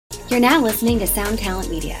You're now listening to Sound Talent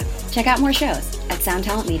Media. Check out more shows at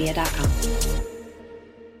soundtalentmedia.com.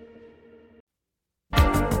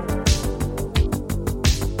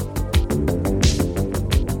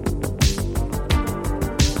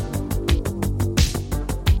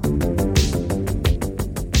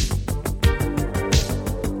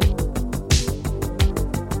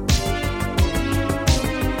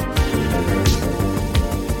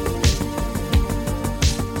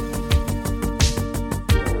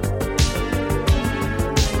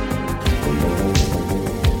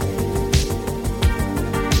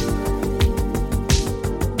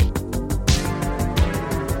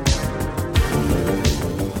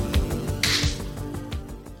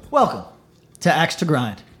 Welcome to Axe to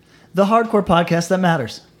Grind, the hardcore podcast that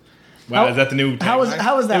matters. Wow, is that the new How was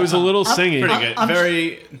that? It was a little singing. Pretty good.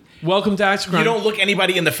 Very. Welcome to Axe to Grind. You don't look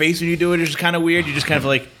anybody in the face when you do it. It's just kind of weird. You're just kind of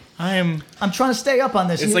like, I'm trying to stay up on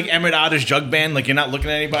this. It's like Emmett Otter's Jug Band. Like you're not looking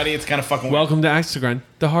at anybody. It's kind of fucking weird. Welcome to Axe to Grind,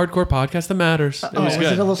 the hardcore podcast that matters. It was was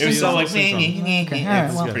it it a little It was so like, Okay, all right,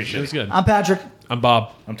 it's well. pretty shitty. It was good. I'm Patrick, I'm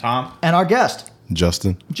Bob. I'm Tom. and our guest,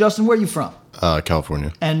 Justin, where are you from?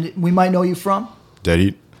 California. And we might know you from. Dead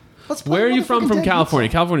Heat. Let's play Where are you motherfucking from Dead California?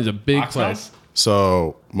 Heat. California's a big Oxnard? place.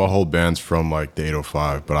 So my whole band's from like the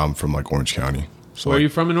 805, but I'm from like Orange County. So Where are like, you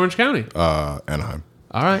from in Orange County? Anaheim.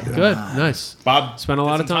 All right, good, nice. Bob Spent a did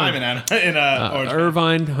lot some of time. in Orange County.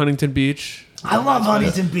 Irvine, Huntington Beach. I love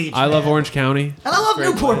Huntington Beach. I love man. Orange County. And I love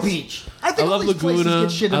Great Newport place. Beach. I think I all love these Laguna.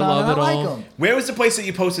 places get shitted I on, love and it I all. like them. Where was the place that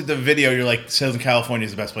you posted the video? You're like, Southern California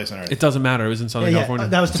is the best place on earth. It doesn't matter. It was in Southern California.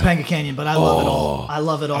 that was Topanga Canyon, but I love it all. I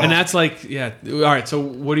love it all. And that's like, yeah. All right. So,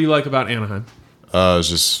 what do you like about Anaheim? It's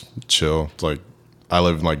just chill. It's like I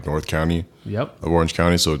live in like North County Yep. of Orange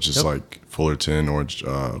County, so it's just Yep. like Fullerton,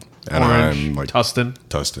 Anaheim, like Tustin.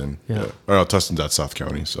 Tustin. Yeah. Or no, Tustin's at South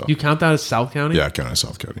County. So You count that as South County? yeah, I count it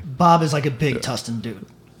South County. Bob is like a big Tustin dude.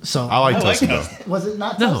 So I like I like Tustin Tustin. though. was it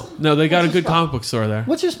not No, Tustin? no. They got a What's your good spot? comic book store there.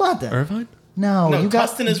 What's your spot there? Irvine? No, No, you got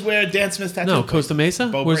Tustin is where Dan Smith's tattoo. No, place Costa Mesa.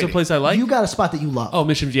 Bo Where's the Brady. place I like? you got a spot that you love. Oh,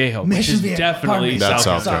 Mission Viejo, Mission which is Viejo. definitely Pardon me. That's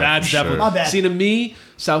South South County. County, That's for sure. definitely. My bad. See, to me,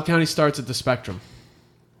 South County starts at the Spectrum.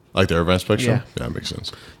 Like the Irvine Spectrum? Yeah. Yeah, that makes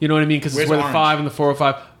sense. You know what I mean? Because it's Where's where the Orange? 5 and the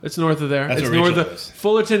 405. It's north of there. That's it's where north Rachel of is.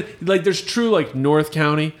 Fullerton. Like, there's true like North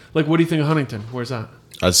County. Like, what do you think of Huntington? Where's that?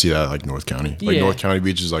 I'd see that like North County. Like Yeah. North County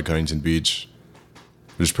Beach is like Huntington Beach.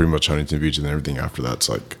 There's pretty much Huntington Beach, and then everything after that's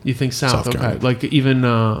like You think South? South Okay. County. Like even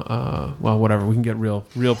well, whatever. We can get real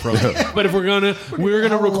pro. But if we're gonna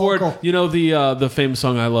hella record, local. you know the famous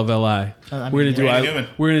song "I Love L.A." We're gonna do Randy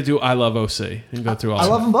Newman. I Love O.C. and go through all. I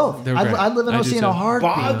love them both. They're I great. live in I OC do in a too.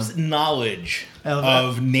 heartbeat. Bob's knowledge Of-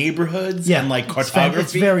 of neighborhoods Yeah, and like it's cartography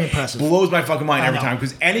it's very impressive. blows my fucking mind I every know. time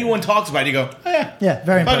because anyone talks about it, you go, oh, yeah, Yeah,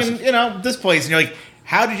 very fucking, impressive. you know, this place, and you're like,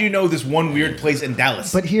 how did you know this one weird place in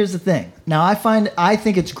Dallas? But here's the thing. Now, I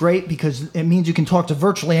think it's great because it means you can talk to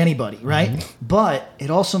virtually anybody, right? Mm-hmm. But it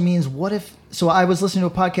also means what if... So I was listening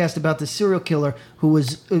to a podcast about this serial killer who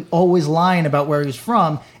was always lying about where he was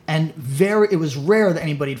from, and it was rare that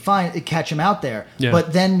anybody'd catch him out there. Yeah.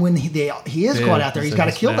 But then when he is caught out there, he's got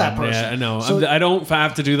to kill that person. Yeah, I know. So, I don't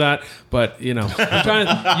have to do that, but you know, I'm trying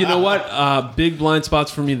to. You know what? Big blind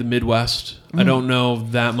spots for me: the Midwest. I don't know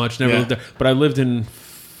that much. Never Yeah. lived there, but I lived in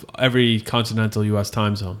every continental U.S.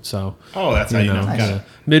 time zone. So, oh, that's how you know. Nice. Got it.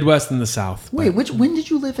 Midwest and the South. wait, when did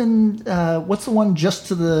you live in? What's the one just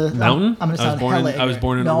to the Mountain? I'm going to sound hella I was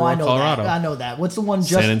born in ignorant. Aurora, I know Colorado. That. I know that. What's the one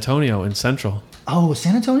just? San Antonio in Central. Oh,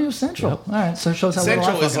 San Antonio Central. Yep. All right, so it shows how little I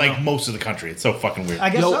Central is fucking like know. most of the country. It's so fucking weird. I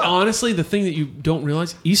guess Yo, so. honestly, the thing that you don't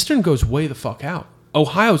realize, Eastern goes way the fuck out.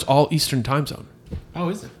 Ohio's all Eastern time zone. oh,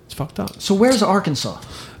 is it? It's fucked up. So where's Arkansas?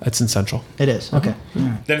 It's in Central. It is. Okay. All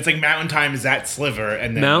right. Then it's like Mountain Time is that sliver,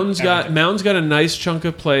 and then Mountain's got a nice chunk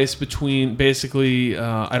of place between basically.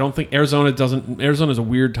 I don't think Arizona doesn't. Arizona's a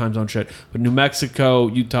weird time zone shit, but New Mexico,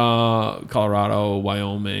 Utah, Colorado,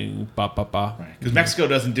 Wyoming, because Mexico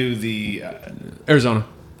doesn't do the Arizona.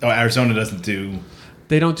 Arizona doesn't do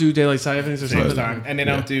They don't do daylight savings or same something. time, and they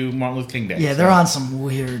don't do Martin Luther King Day. Yeah, they're on some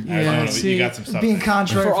weird. Arizona, see, you got some stuff. Being there.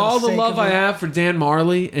 contrary For all the sake love of I it. have for Dan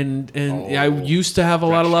Marley, and I used to have a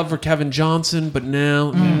lot of love for Kevin Johnson, but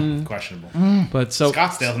now, Questionable. but so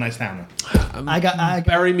Scottsdale's a nice town. Though. I got.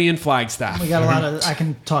 bury me in Flagstaff. We got a lot of. I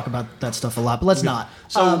can talk about that stuff a lot, but let's not.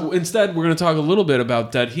 So instead, we're going to talk a little bit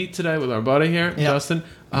about Dead Heat today with our buddy here, Yeah. Justin.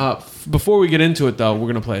 Before we get into it, though, we're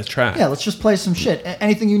going to play a track. Yeah, let's just play some shit.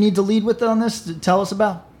 Anything you need to lead with on this? To tell us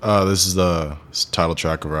about. This is the title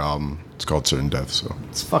track of our album. It's called Certain Death. So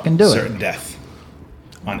Let's fucking do it. Certain Death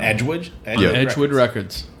on Edgewood. Yeah. Edgewood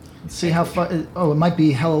Records. Let's see how far. Oh, it might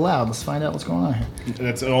be hella loud. Let's find out what's going on here.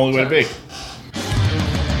 That's the only way to be.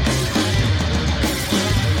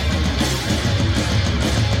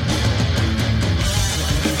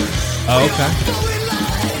 Oh,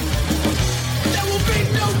 okay.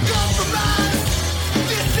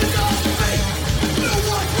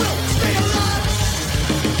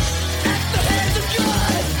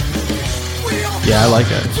 Yeah, I like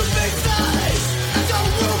it.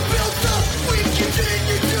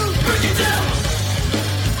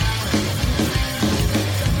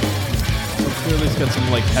 Clearly, it's got some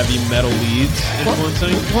like heavy metal leads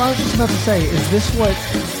influencing. Well, I was just about to say, is this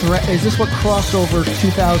what crossover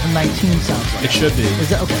 2019 sounds like? It should be. Is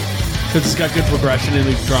that okay? Because it's got good progression in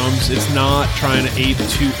the drums. It's not trying to ape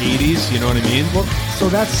to 80s, you know what I mean? Well, so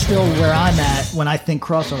that's still where I'm at when I think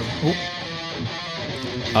crossover.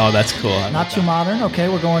 Oh, that's cool. Not too modern. Okay,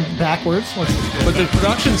 we're going backwards. But the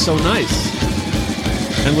production's so nice.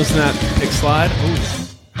 And listen to that pick slide. Ooh.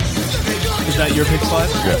 Is that your pick slide?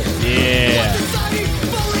 Yeah.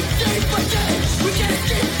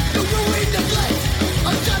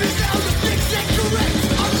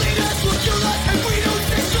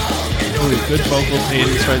 Ooh, good vocal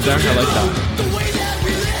cadence right there. I like that.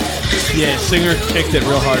 Yeah, singer kicked it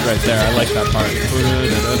real hard right there. I like that part.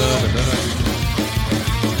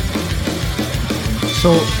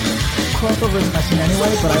 So, crossover isn't my scene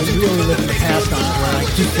anyway, but I really live in the past on it, where I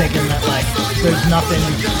keep thinking that, like, there's nothing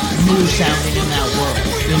new sounding in that world.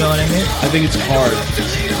 You know what I mean? I think it's hard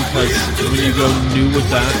because when you go new with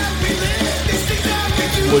that,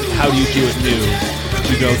 how do you do it new?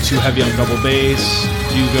 Do you go too heavy on double bass?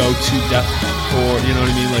 Do you go too deathcore? You know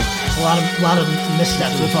what I mean? Like a lot of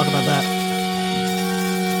missteps. We'll talk about that.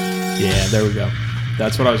 Yeah, there we go.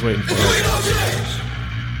 That's what I was waiting for.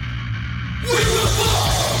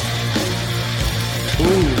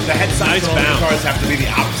 Ooh, the head size Nice on the bounce. guitars have to be the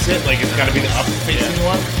opposite. Like it's got to be the up-facing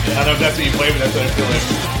one. I don't know if that's what you play, but that's what I feel like.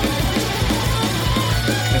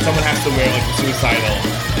 And someone has to wear like the suicidal.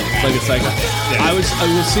 Like it's like Yeah. I was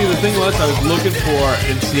see the thing was I was looking for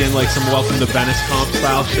and seeing like some Welcome to Venice comp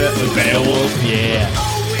style shit with Beowulf. Yeah.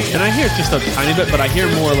 And I hear just a tiny bit, but I hear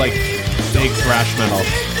more like big thrash metal.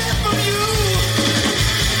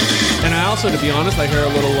 And I also, to be honest, I hear a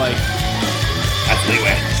little like That's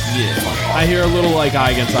leeway. yeah. I hear a little like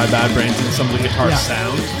Eye Against Eye, Bad Brains, and some of the guitar Yeah.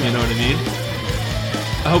 sound. You know what I mean?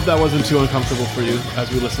 I hope that wasn't too uncomfortable for you as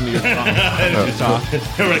we listen to your song. Guitar.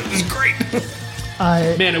 They were like, this is great.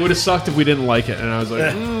 Man, it would have sucked if we didn't like it. And I was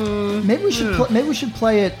like, Maybe we should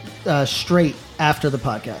play it straight after the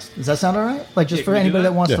podcast. Does that sound all right? Like just Yeah, for can we do anybody that?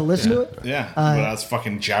 that wants Yeah. to listen to it. Yeah, but I was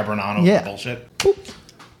fucking jabbering on over yeah. bullshit.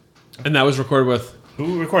 and that was recorded with.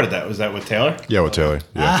 Who recorded that? Was that with Taylor? Yeah, with Taylor.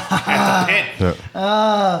 Yeah. At the pit.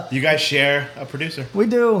 Yeah. You guys share a producer. We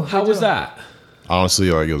do. How was that? Honestly,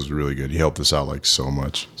 like it was really good. He helped us out like so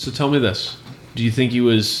much. So tell me this: do you think he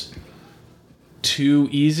was too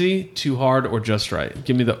easy, too hard, or just right?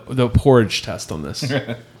 Give me the porridge test on this.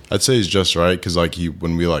 I'd say he's just right because like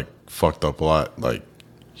when we like fucked up a lot, like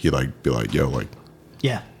he like be like, yo, like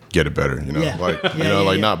Yeah. get it better, you know, Yeah. like Yeah, you know, yeah,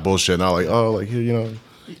 like yeah. not bullshit, not like oh, like here, you know,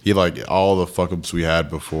 he like all the fuck ups we had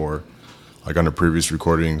before, like on the previous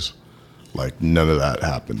recordings, like none of that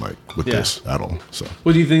happened like with Yeah. this at all. So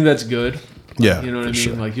Well, do you think that's good? yeah, You know what I for mean?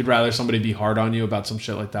 sure. Like you'd rather somebody be hard on you about some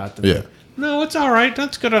shit like that than Yeah. no, it's all right.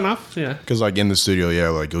 That's good enough. Yeah. Because like in the studio, yeah,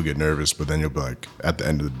 like you'll get nervous, but then you'll be like, at the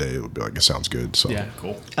end of the day, it'll be like it sounds good. So Yeah.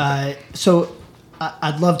 Cool. So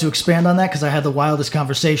I'd love to expand on that because I had the wildest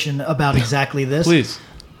conversation about exactly this. Please.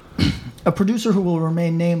 A producer who will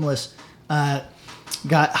remain nameless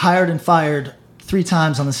got hired and fired 3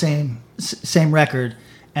 times on the same record,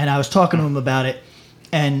 and I was talking to him about it,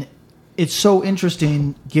 and it's so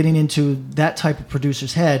interesting getting into that type of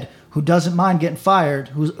producer's head who doesn't mind getting fired,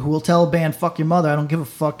 who will tell a band, fuck your mother, I don't give a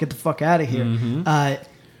fuck, get the fuck out of here.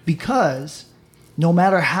 Because no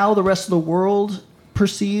matter how the rest of the world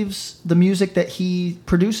perceives the music that he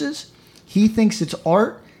produces, he thinks it's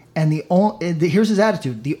art, and here's his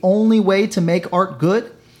attitude. The only way to make art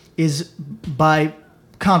good is by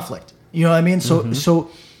conflict. You know what I mean? So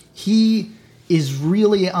he is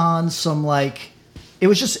really on some like. It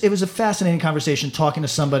was a fascinating conversation talking to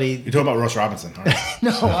somebody. You're talking about Ross Robinson, all right? No,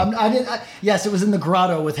 I didn't. Yes, it was in the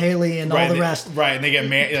grotto with Haley and all the rest. Right, and they get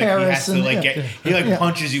married. Like, he Paris has to and- like yeah. get. He like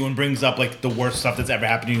punches you and brings up like the worst stuff that's ever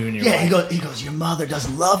happened to you in your Yeah, life. he goes. Your mother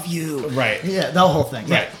doesn't love you. Right. Yeah, the whole thing.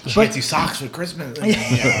 Right. Yeah. She But- gets you socks for Christmas.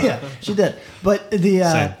 yeah, she did. But the.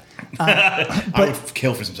 Same. I would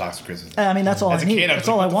kill for some socks for Christmas. I mean, that's all As I a need. kid, I was That's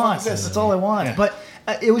like, all I what the fuck want. is this? That's all I want. Yeah. But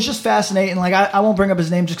it was just fascinating. Like I won't bring up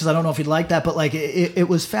his name just because I don't know if he'd like that. But like it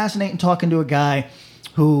was fascinating talking to a guy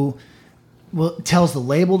who tells the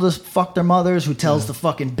label to fuck their mothers, who tells the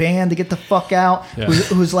fucking band to get the fuck out, Yeah.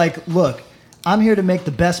 who's like, look, I'm here to make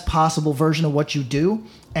the best possible version of what you do.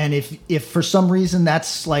 And if for some reason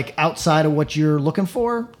that's like outside of what you're looking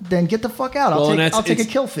for, then get the fuck out. I'll take a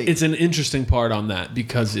kill fee. It's an interesting part on that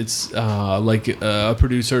because it's like a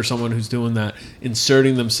producer or someone who's doing that,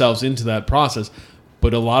 inserting themselves into that process.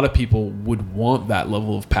 But a lot of people would want that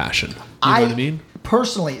level of passion. You know what I mean?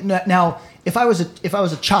 Personally, now if I was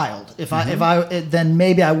a child, then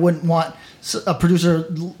maybe I wouldn't want a producer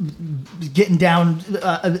getting down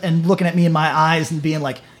and looking at me in my eyes and being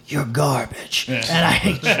like, "You're garbage," and I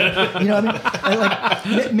hate you. You know what I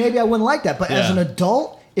mean? Like, maybe I wouldn't like that. But as an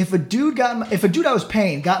adult, if a dude I was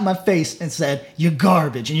paying got in my face and said, "You're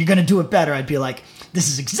garbage and you're gonna do it better," I'd be like, "This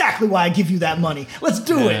is exactly why I give you that money. Let's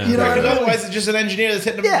do it." You know, because otherwise it's just an engineer that's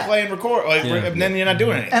hitting the play and record, and then you're not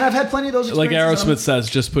doing anything. And I've had plenty of those Like experiences. Aerosmith says,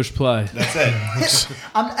 just push play. That's it.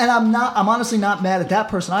 I'm honestly not mad at that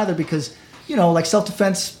person either because, you know, like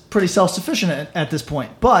self-defense, pretty self-sufficient at this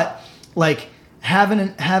point. But like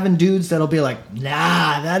having dudes that'll be like,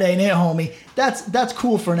 "Nah, that ain't it, homie." That's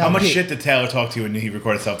cool for an How LP. much shit did Taylor talk to you when he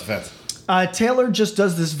recorded self-defense? Taylor just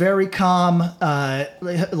does this very calm,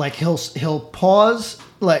 like he'll pause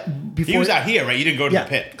like before He was out here, right? You didn't go to the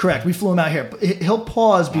pit. Correct. We flew him out here. But he'll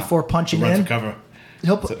pause before punching Run in. for cover.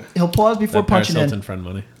 He'll pause before That Paris punching Hilton in friend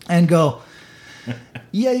money. and go,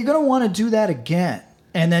 "Yeah, you're gonna want to do that again,"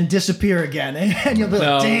 and then disappear again, and you'll be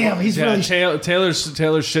like, "Damn, he's really."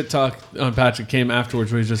 Taylor's shit talk on Patrick came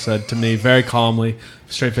afterwards, where he just said to me very calmly,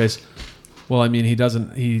 straight face, "Well, I mean, he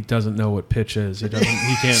doesn't know what pitch is. He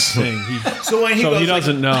can't sing. So when he goes, he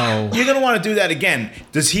doesn't know." You're gonna want to do that again.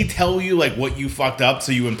 Does he tell you like what you fucked up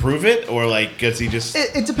so you improve it, or like does he just?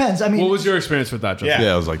 It depends. I mean, What was your experience with that, Justin?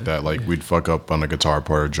 Yeah, it was like that. Like we'd fuck up on a guitar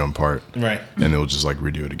part or drum part, Right. And it'll just like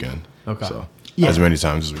redo it again. Okay. So Yeah. as many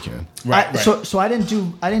times as we can. Right. So I didn't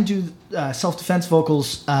do self-defense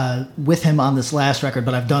vocals with him on this last record,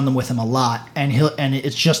 but I've done them with him a lot, and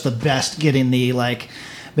it's just the best getting the like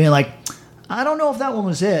being like, "I don't know if that one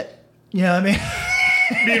was it." You know what I mean?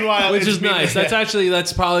 Meanwhile, Which it's is nice.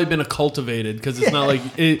 That's probably been a cultivated because it's not like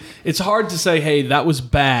it's hard to say, "Hey, that was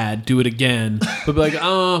bad. Do it again." But be like,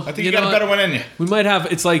 "Oh, I think you got a better one in you. We might have.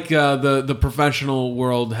 It's like the professional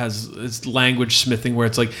world has it's language smithing, where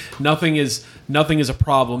it's like nothing is a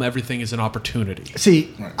problem. Everything is an opportunity. See,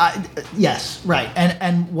 yes, right.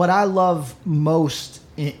 And what I love most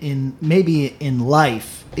in maybe in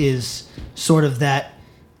life is sort of that,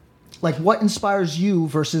 like what inspires you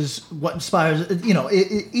versus what inspires, you know,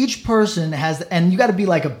 each person has, and you got to be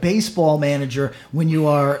like a baseball manager when you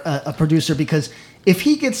are a producer, because if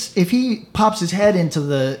he pops his head into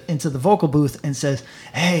the vocal booth and says,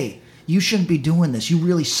 "Hey, you shouldn't be doing this. You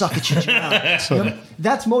really suck at your job." You know,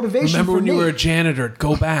 that's motivation. Remember for when me. you were a janitor?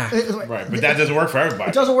 Go back. Right, but that doesn't work for everybody.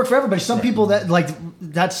 It doesn't work for everybody. Some people that like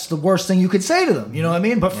that's the worst thing you could say to them. You know what I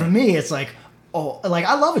mean? But for me, it's like, oh, like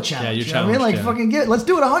I love a challenge. Yeah, you're you know what I mean? Like challenged, let's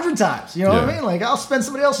do it 100 times. You know what I Yeah. mean? Like I'll spend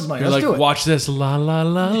somebody else's money. You're Let's like, do it. watch this, la la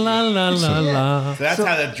la la la la la. So that's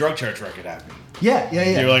how that Drug Church record happened. Yeah.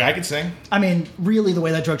 You were like, I can sing. I mean, really, the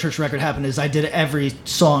way that Drug Church record happened is I did every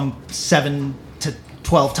song 7 to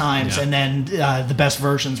 12 times, Yeah. and then the best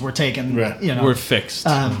versions were taken. Right. You know, We're fixed.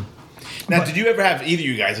 Now, did you ever have either of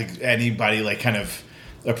you guys, like, anybody like kind of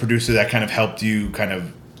a producer that kind of helped you kind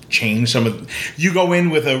of change some of? You go in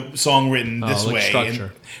with a song written this like way,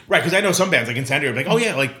 structure. right? Because I know some bands like Incendiary, like, oh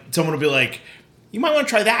yeah, like someone will be like, you might want to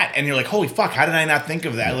try that, and you're like, holy fuck, how did I not think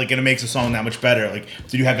of that? Like, and it makes a song that much better. Like,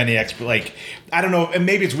 did you have any like, I don't know, and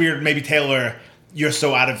maybe it's weird. Maybe Taylor, you're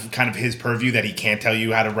so out of kind of his purview that he can't tell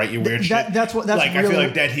you how to write your weird shit. That's like. I really, feel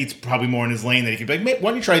like Dead Heat's probably more in his lane that he could be like, why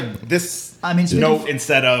don't you try this? I mean, note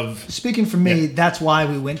instead of. Speaking for me, Yeah. that's why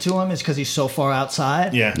we went to him, is because he's so far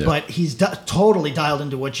outside. Yeah. Yeah. But he's totally dialed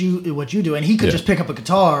into what you do, and he could just pick up a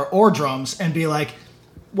guitar or drums and be like,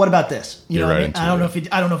 "What about this?" You You're know, right what I mean? into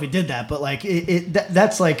I don't know if he did that, but like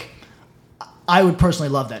that's like, I would personally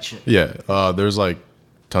love that shit. Yeah, there's like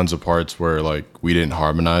tons of parts where like we didn't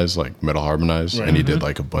harmonize, like metal harmonize, Right. and he did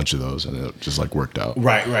like a bunch of those, and it just like worked out.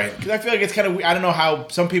 Right. Because I feel like it's kind of. I don't know how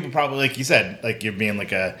some people probably, like you said, like you're being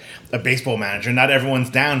like a baseball manager. Not everyone's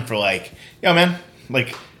down for like, yo, man,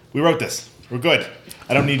 like we wrote this, we're good.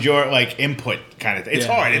 I don't need your like input, kind of thing. It's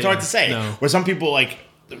Yeah, hard. It's yeah. hard to say. No. Where some people like,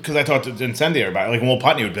 because I talked to Incendiary about it, like Will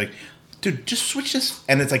Putney would be like, dude, just switch this,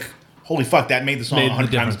 and it's like, holy fuck, that made the song Made the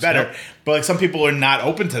 100 times difference, better. yep. But like some people are not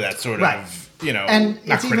open to that sort Right. of, you know, And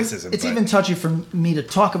not it's criticism. It's but- even touchy for me to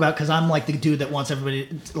talk about, because I'm like the dude that wants everybody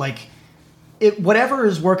like, whatever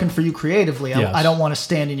is working for you creatively. Yes. I don't want to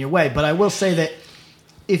stand in your way, but I will say that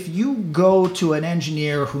if you go to an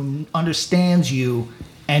engineer who understands you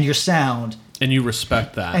and your sound, and you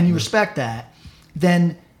respect that. and you respect that,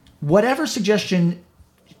 then whatever suggestion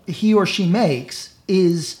he or she makes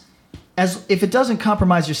is, as if it doesn't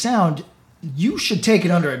compromise your sound, you should take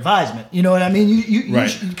it under advisement. You know what I mean?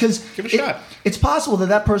 Right. Because Give it a shot. It's possible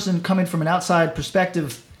that person coming from an outside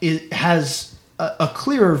perspective has a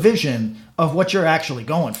clearer vision of what you're actually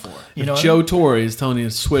going for. You know, Joe Torre is telling you to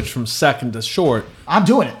switch from second to short. I'm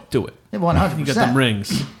doing it. Do it. 100%. You got them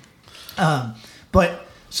rings. But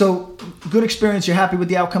so good experience. You're happy with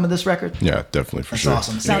the outcome of this record? Yeah, definitely for That's sure.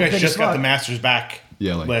 awesome. You Sounds guys big just as got fuck. the masters back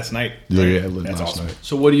last night. Yeah, That's last awesome. night.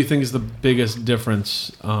 So, what do you think is the biggest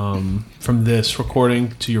difference from this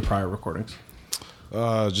recording to your prior recordings?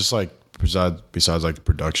 Just like besides like the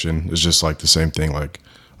production, it's just like the same thing. Like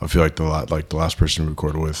I feel like the last person we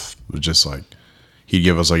recorded with was just like he'd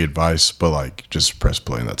give us like advice, but like just press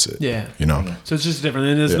play and that's it. Yeah. you know. So it's just different.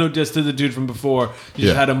 And there's no diss to the dude from before. You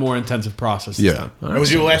just Yeah. had a more intensive process. this Yeah. time. All And right.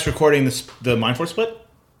 was your last recording the Mind Force split?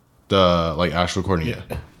 The like actual recording. Yeah.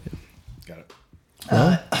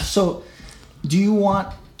 Got it. So, do you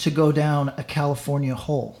want to go down a California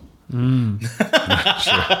hole?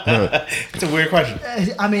 It's a weird question.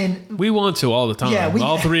 I mean, We want to all the time. Yeah,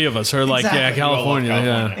 all three of us are like, Exactly. yeah, California. We all love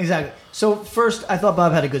Yeah. California. exactly. So first, I thought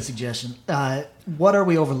Bob had a good suggestion. What are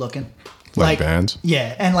we overlooking? Like bands?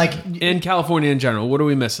 Yeah, and like In California in general, what are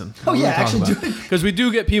we missing? Oh, yeah, actually, Because we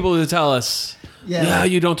do get people to tell us, Yeah. yeah,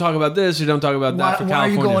 you don't talk about this, you don't talk about why, that for why are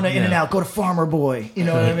you California. going to In and Yeah. Out? Go to Farmer Boy. You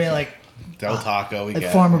know what I mean? Like Del Taco, we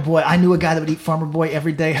get. Farmer Boy. I knew a guy that would eat Farmer Boy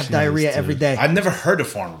every day, have diarrhea every day. I've never heard of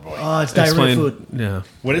Farmer Boy. Oh, it's diarrhea Explain. food. Yeah.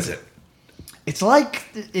 What is it? It's like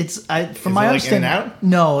from Is my it like understanding. In-N-Out?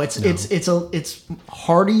 No, it's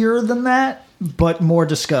heartier than that, but more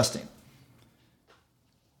disgusting.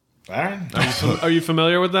 All right. Are you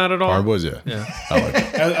familiar with that at all? Farm Boys, yeah. I like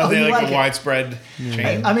it. Are they you like like a it? widespread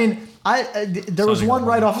chain? I mean, there was one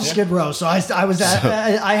right off of Skid Row, so I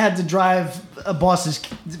had to drive a boss's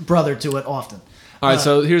brother to it often. All right,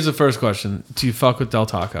 so here's the first question. Do you fuck with Del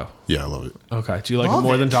Taco? Yeah, I love it. Okay. Do you like it Love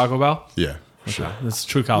more it. than Taco Bell? Yeah, sure. Okay. That's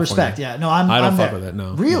true California. Respect, yeah. No, I don't I'm fuck there. with it,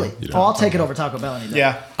 no. Really? You Oh, don't. I'll take it over Taco Bell any day.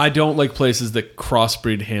 Yeah. I don't like places that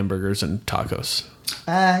crossbreed hamburgers and tacos.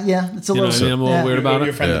 Yeah, it's a You know what I little. mean? I'm a little yeah. weird about You're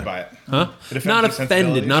it. offended Yeah. by it. Huh? It offends Not your offended,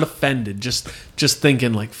 sensibilities? not offended. Just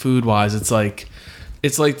thinking like food wise, it's like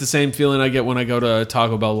the same feeling I get when I go to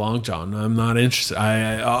Taco Bell Long John. I'm not interested.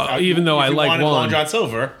 Even though If I you like wanted one. Long John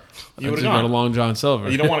Silver, you I would just have go to gone. Long John Silver.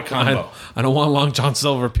 You don't want a combo. I don't want Long John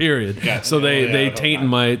Silver. Period. Yeah, so they yeah, yeah, tainted okay.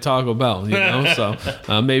 my Taco Bell. You know,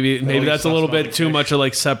 so maybe least that's a little that's bit too much of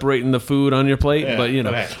like separating the food on your plate. Yeah, but you know,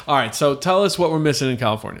 okay. all right. So tell us what we're missing in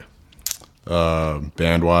California.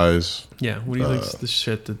 Band wise, Yeah, what do you think is the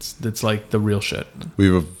shit that's like the real shit?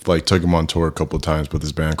 we've like took them on tour a couple of times with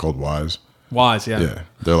this band called Wise. Wise, yeah. Yeah,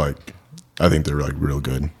 they're like, I think they're like real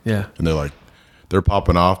good. Yeah. and they're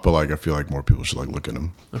popping off, but like I feel like more people should like look at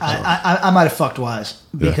them. I might have fucked Wise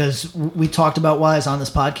because we talked about Wise on this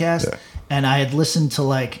podcast, Yeah. and I had listened to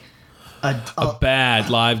like A bad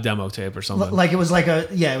live demo tape or something. like it was like a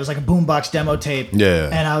boombox demo tape. Yeah.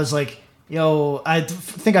 And I was like, yo, I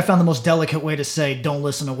think I found the most delicate way to say don't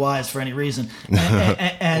listen to Wise for any reason.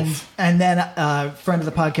 And then a friend of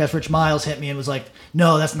the podcast, Rich Miles, hit me and was like,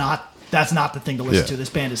 no, that's not the thing to listen Yeah. to. This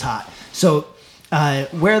band is hot. So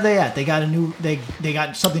where are they at? They got they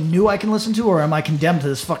got something new I can listen to, or am I condemned to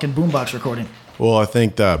this fucking boombox recording? Well, I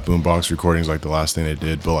think that Boombox recording is like the last thing they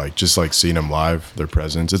did, but like just like seeing them live, their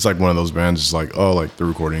presence, it's like one of those bands. It's like, oh, like the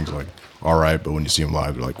recording's like all right, but when you see them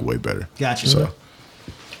live, they're like way better. Gotcha. So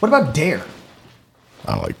What about Dare?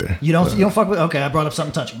 I don't like that. You don't fuck with? Okay, I brought up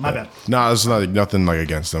something touching. My bad. No, it's not nothing like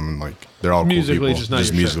against them. Like they're all Musically, cool people. just not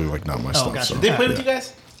your musically like not my stuff. gotcha. So. They played with you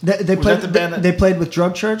guys? They Was played. that the band that- They played with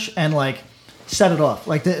Drug Church and like set it off.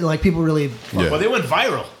 Like people really. Yeah. Well, they went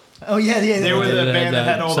viral. Oh yeah. They were did. the that- band that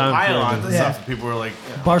that had all the sound pylons and Yeah. stuff. And people were like,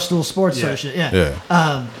 Barstool Sports Yeah. sort of shit. Yeah.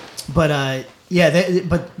 Yeah.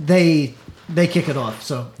 They kick it off.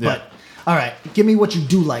 So, Yeah. but all right, give me what you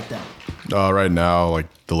do like then. Right now, like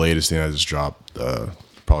the latest thing I just dropped,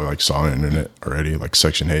 probably like saw on the internet already, like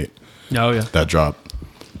Section 8. Oh yeah. That dropped.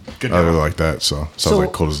 good I really job. like that. So sounds So-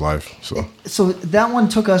 like Cold as Life. So So that one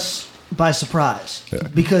took us by surprise Yeah.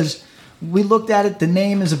 because we looked at it. The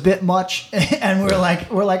name is a bit much, and we're like,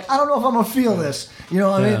 I don't know if I'm gonna feel this. You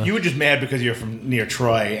know what I mean? You were just mad because you're from near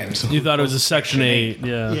Troy and You thought it was a Section 8.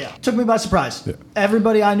 Yeah. Yeah, took me by surprise.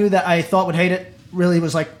 Everybody I knew that I thought would hate it really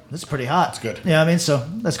was like, "This is pretty hot." It's good. Yeah, I mean, so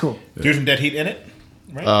that's cool. dude from Dead Heat in it,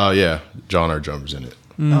 right? yeah, John, our drummer's in it.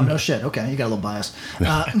 Oh no shit. Okay, you got a little bias.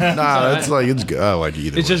 Nah, it's like it's good. I like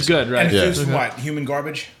either. It's way. just good, right? and yeah. dudes from what? Human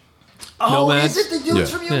Garbage? Oh, Nomads? is it the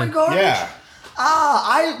dudes Yeah. from Human Yeah. Garbage? Yeah.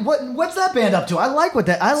 What's that band up to? I like what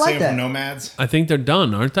that. I like Same that. from Nomads. I think they're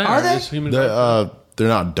done, aren't they? Are Or they? is Human They're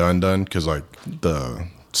not done because like the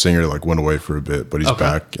singer like went away for a bit, but he's Okay.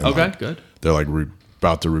 back. And, Okay, like, good. They're like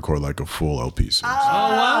about to record like a full LP soon. Oh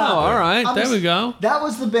wow! All right, there we go. That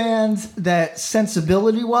was the band that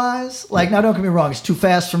sensibility-wise, like, now don't get me wrong, it's too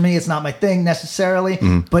fast for me. It's not my thing necessarily,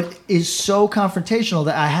 but is so confrontational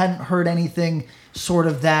that I hadn't heard anything sort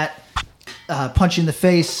of that punch in the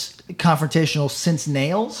face confrontational since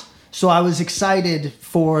Nails. So I was excited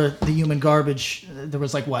for the Human Garbage. There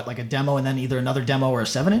was like a demo and then either another demo or a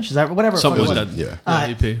 7-inch. Is that whatever? Something it like was. that.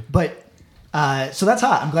 Yeah. EP. But so that's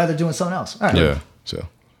hot. I'm glad they're doing something else. All right. Yeah. So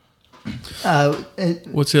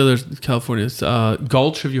What's the other California?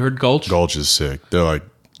 Gulch. Have you heard Gulch? Gulch is sick. They're like,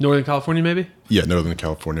 Northern California, maybe. yeah, Northern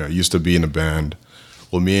California. I used to be in a band.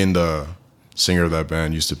 Well, me and the singer of that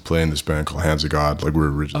band used to play in this band called Hands of God. Like, we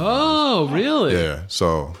were originally. Oh, really? Yeah.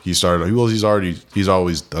 So he started. He's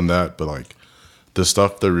always done that, but like the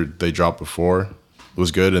stuff that they dropped before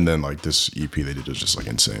was good, and then like this EP they did was just like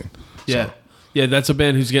insane. Yeah. Yeah, that's a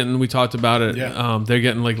band who's getting. We talked about it. Yeah. They're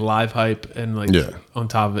getting like live hype and like Yeah. on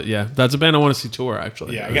top of it. Yeah, that's a band I want to see tour.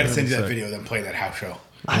 Actually. Yeah, I gotta send you that Sick. video of them playing that house show.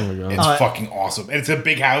 Oh my God. It's fucking awesome. And it's a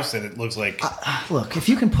big house, and it looks like Look, if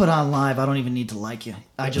you can put on live, I don't even need to like you.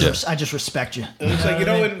 I just respect you. it looks like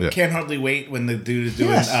in Yeah. Can't Hardly Wait when the dude is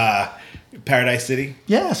doing Yes. Paradise City.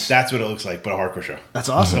 Yes. That's what it looks like, but a hardcore show. That's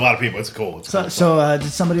A awesome. lot of people. It's cool. It's cool. So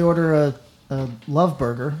did somebody order a love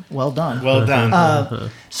burger? Well done. Well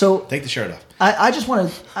done. So Take the shirt off. I just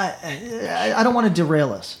want to. I don't want to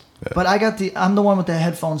derail us, but I'm the one with the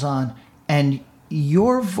headphones on, and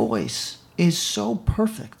your voice is so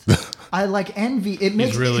perfect. I like envy. It's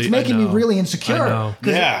making me I know. really I insecure. know.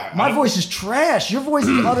 'Cause Yeah, my I don't- voice is trash. Your voice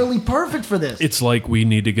is utterly perfect for this. It's like we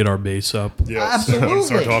need to get our bass up. Yes. Absolutely.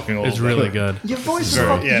 Start talking a little It's bit. really good. Your voice is Very-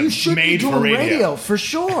 fucking, yeah, you should be made for doing radio. radio. For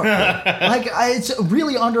sure. It's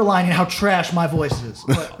really underlining how trash my voice is.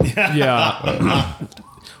 But, Yeah.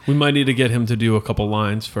 We might need to get him to do a couple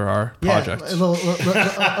lines for our projects. a little.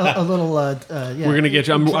 Yeah. We're gonna get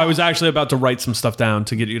you. I was actually about to write some stuff down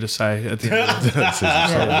to get you to say at the end.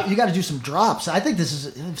 Yeah, you got to do some drops. I think this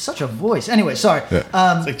is such a voice. Anyway, sorry. It's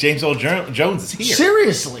like James Earl Jones is here.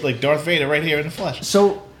 Seriously. Like Darth Vader right here in the flesh.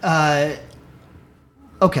 So,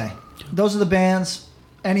 okay, those are the bands.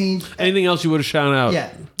 Anything else you would have shouted out?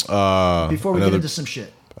 Yeah. Before we get another- into some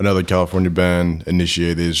shit. Another California band,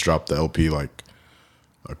 Initiate, they just dropped the LP like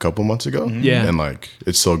a couple months ago. Yeah. And like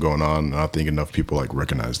it's still going on. And I don't think enough people like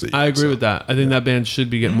recognize it. I yet, agree so. with that. I think that band should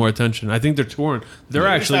be getting more attention. I think they're touring. They're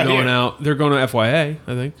actually It's not going here. out. They're going to FYA.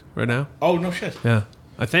 I think right now. Oh no shit. Yeah,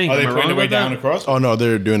 I think. Are they Am I putting wrong their way about down that? across? Oh no,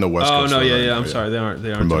 they're doing the West Oh Coast. no, one yeah, right yeah. now, I'm sorry, they aren't.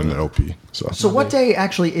 promoting the doing LP. So So what day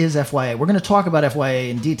actually is FYA? We're going to talk about FYA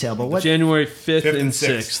in detail, but that. what? January 5th Fifth and and 6th.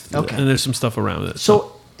 sixth. Okay. And there's some stuff around it.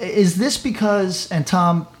 So is this because? And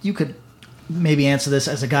Tom, you could maybe answer this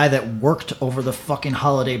as a guy that worked over the fucking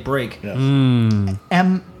holiday break. Yes.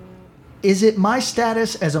 Is it my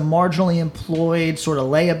status as a marginally employed sort of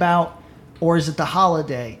layabout, or is it the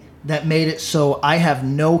holiday that made it so I have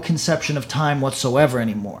no conception of time whatsoever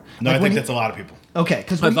anymore? No, Like I when think you- that's a lot of people. okay.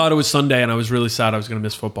 Because I thought it was Sunday, and I was really sad I was going to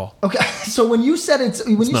miss football. okay, so when you said you said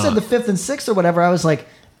not. the 5th and 6th or whatever, I was like,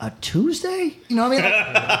 a Tuesday? You know what I mean?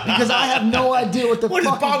 Like, because I have no idea what the What is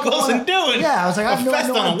fuck Bob going Wilson on. doing? Yeah, I was like, I A have no fest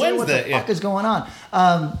on a idea what the Wednesday, fuck yeah. is going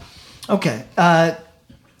on. Okay,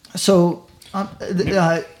 so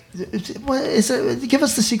what is it? Give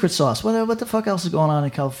us the secret sauce. What the fuck else is going on in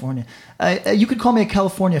California? You could call me a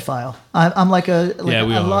California file. I'm like Yeah,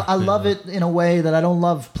 we are. I love it in a way that I don't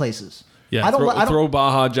love places. Yeah, I don't. I don't. throw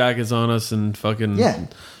Baja jackets on us and fucking Yeah.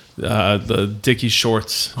 The Dickie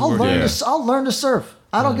shorts. I'll We're- learn to. I'll learn to surf.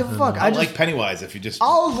 I don't give a fuck. I I just. like Pennywise if you just.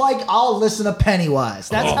 I'll listen to Pennywise.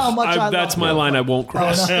 That's how much I That's love my it. line. I won't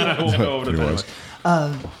cross. I won't go over to Pennywise.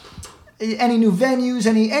 Pennywise. Any new venues,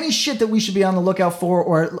 any shit that we should be on the lookout for,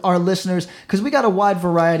 or our listeners, because we got a wide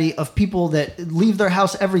variety of people that leave their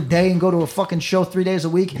house every day and go to a fucking show 3 days a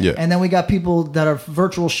week, Yeah. and then we got people that are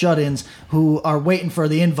virtual shut-ins who are waiting for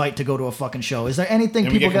the invite to go to a fucking show. Is there anything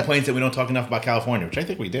And we people get got? complaints that we don't talk enough about California, which I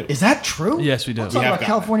think we do. Is that true? Yes, we do. We're We talking have about got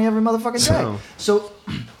California every motherfucking day. So,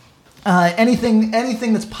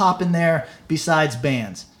 anything that's popping there besides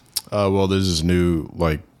bands? well, there's this new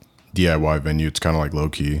like DIY venue. It's kind of like low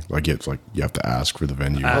key. Like it's like you have to ask for the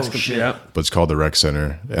venue. Ask shit. Yeah. But it's called the Rec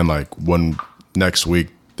Center. And like next week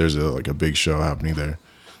there's a big show happening there.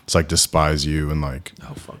 It's like Despise You and like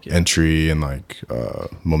Oh fuck yeah. Entry and like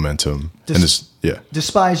Momentum. And this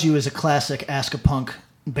Despise You is a classic Ask a Punk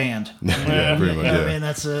band. yeah, pretty much. I Yeah. mean,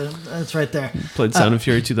 that's right there. Played Sound and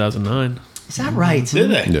Fury 2009. Is that right? Did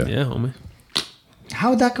they? Yeah. Yeah, homie.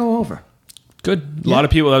 How would that go over? Good. A lot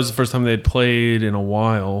of people. That was the first time they'd played in a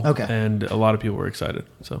while. Okay. And a lot of people were excited.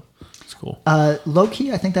 So it's cool. Low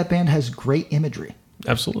key, I think that band has great imagery.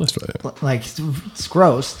 Absolutely. Like it's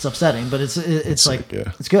gross, it's upsetting, but it's like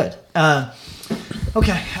yeah. it's good.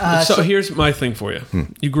 Okay. So here's my thing for you.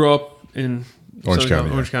 You grew up in Orange County,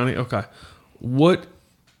 yeah. Orange County. Okay.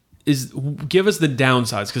 Give us the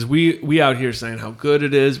downsides, because we out here saying how good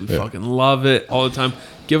it is. We fucking love it all the time.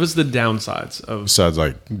 Give us the downsides of. Besides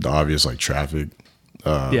like the obvious like traffic.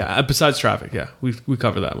 Besides traffic, we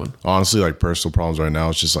cover that one. Honestly, like personal problems right now,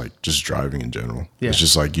 it's just like just driving in general. Yeah. It's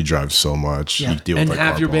just like you drive so much. Yeah. You deal And with like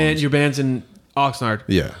half car your problems. band's in Oxnard.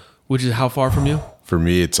 Yeah. Which is how far from you? For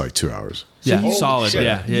me, it's like 2 hours. you- solid. shit.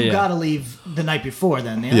 Yeah, you gotta leave the night before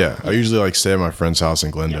then. Yeah. Yeah. I usually like stay at my friend's house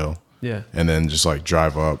in Glendale. Yeah. And then just like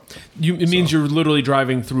drive up. It means you're literally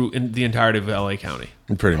driving through in the entirety of LA County.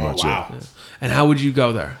 Pretty much, wow. yeah. And how would you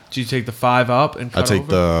go there? Do you take the 5 up and I cut take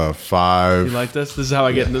over? the 5 You like this? This is how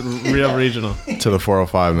I get in the real regional. to the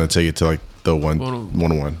 405 and then take it to like the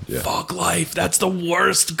 101. Yeah. Fuck life. That's the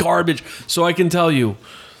worst garbage. So I can tell you,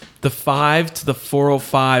 the 5 to the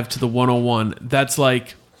 405 to the 101, that's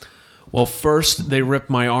like, well, first they ripped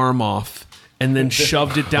my arm off and then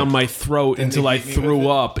shoved it down my throat until I threw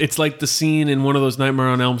up. It's like the scene in one of those Nightmare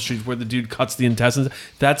on Elm Street where the dude cuts the intestines.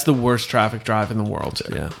 That's the worst traffic drive in the world.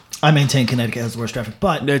 Yeah. I maintain Connecticut has the worst traffic,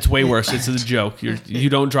 but It's way worse. It's a joke. You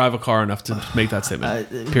don't drive a car enough to make that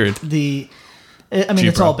statement. Period.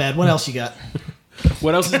 it's all bad. What else you got?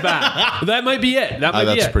 What else is bad? That might be it. That might be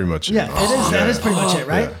That's it. pretty much it. Yeah, it is. That is pretty much it,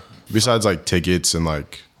 right? Yeah. Besides like tickets and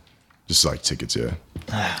like just like tickets, yeah.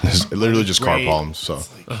 It's literally just car Great. problems. So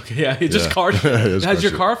Okay, yeah. It just Yeah. car. It's Has car your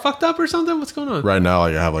shit. car fucked up or something? What's going on? right now,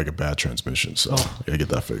 like I have like a bad transmission, so Oh. I gotta get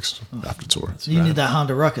that fixed after tour. You need that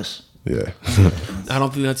Honda Ruckus. Yeah. I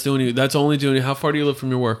don't think that's doing you. That's only doing you. How far do you live from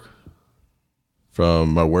your work?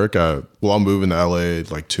 From my work, I'm moving to LA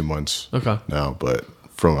like 2 months Okay. now, but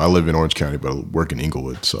I live in Orange County, but I work in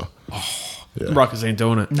Inglewood, so Ruckus ain't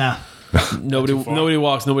doing it. Nah, Nobody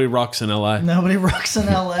walks. Nobody rocks in LA. nobody rocks in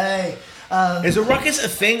L.A. Is a ruckus a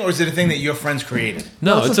thing, or is it a thing that your friends created?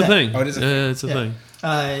 No, it's it's a a thing. thing. Oh, it is a Yeah, thing. it's a Yeah.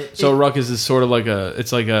 thing. So a ruckus is sort of like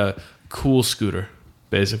it's like a cool scooter,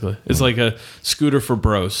 basically. It's like a scooter for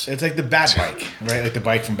bros. It's like the Bat Bike, right? Like the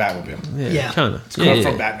bike from Batmobile. Yeah. kind of.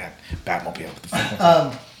 From Batman. Batmobile. What the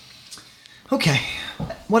fuck? Okay,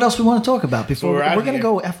 what else we want to talk about before we're out we're gonna here.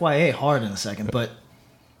 go FYA hard in a second, but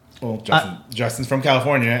Well, Justin's from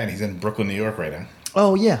California, and he's in Brooklyn, New York right now.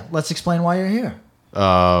 oh yeah, let's explain why you're here.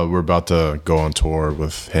 we're about to go on tour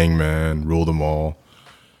with Hangman, Rule Them All,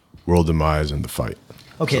 World Demise, and The Fight.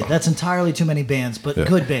 Okay, that's entirely too many bands, but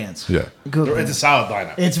good bands. Yeah. Good. It's a bands. solid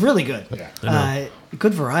lineup. It's really good. Yeah.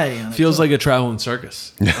 Good variety on it. Feels like a traveling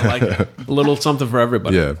circus. I like it. A little something for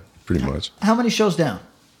everybody. Yeah, pretty much. How many shows down?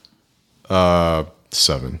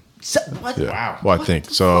 7. What? Yeah. Wow. Well, I What think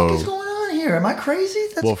the so. fuck is going on here? Am I crazy?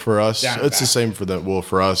 That's Well, for us, Down it's the back. same for them. Well,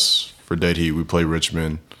 for us, for Dead Heat, we play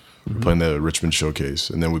Richmond. We're playing the Richmond Showcase,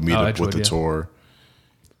 and then we meet up Edgewood, with the yeah. tour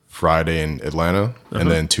Friday in Atlanta, and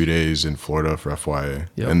then 2 days in Florida for FYA,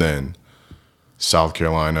 Yep. and then South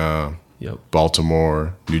Carolina, Yep.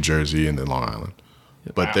 Baltimore, New Jersey, and then Long Island.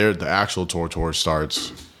 But Wow. the actual tour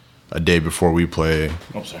starts a day before we play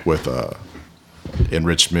Oh, sorry. with in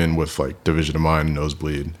Richmond with like Division of Mine and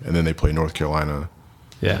Nosebleed, and then they play North Carolina,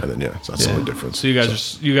 Yeah. and then so that's the only difference. So you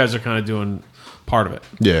guys are kind of doing part of it.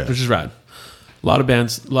 Yeah. Which is rad. A lot of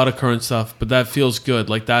bands, a lot of current stuff, but that feels good.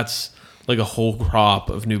 Like that's like a whole crop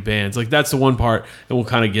of new bands. Like that's the one part, and we'll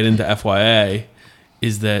kind of get into FYA,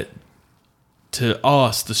 is that to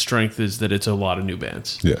us the strength is that it's a lot of new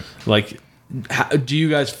bands. Yeah. Like, do you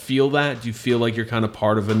guys feel that? Do you feel like you're kind of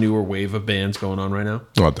part of a newer wave of bands going on right now?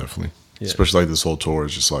 Oh, definitely. Especially like this whole tour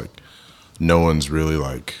is just like no one's really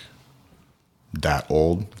like that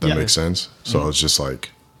old. If that Yeah. makes sense. So it's just like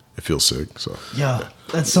it feels sick. So Yeah,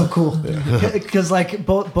 that's so cool. Because like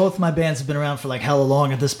both my bands have been around for like hella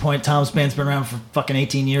long at this point. Tom's band's been around for fucking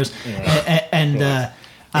 18 years, and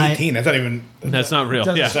 18. That's not even. That's not real.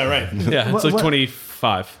 Doesn't- Yeah. That's not right. Yeah, it's like What-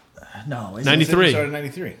 25. no, it's 93. Started in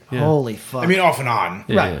 93. Holy fuck! I mean, off and on.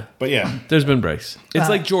 Yeah, Right. yeah. But yeah. There's been breaks. It's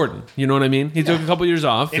like Jordan. You know what I mean? He took a couple years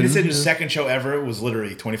off. And he said his second show ever was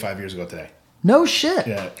literally 25 years ago today. no shit.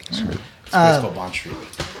 Yeah. It's called Bond Street.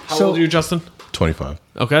 How So- old are you, Justin? 25.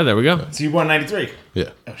 Okay, there we go. So you won 93? Yeah.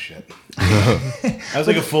 Oh, shit. That was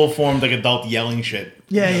like a full-formed, like, adult yelling shit.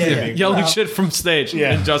 Yeah. Yelling shit from stage.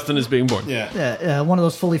 Yeah. And Justin is being born. Yeah. Yeah, one of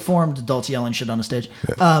those fully formed adults yelling shit on a stage.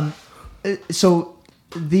 So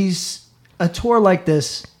a tour like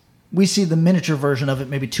this, we see the miniature version of it,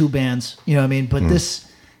 maybe 2 bands. You know what I mean? But this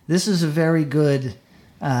is a very good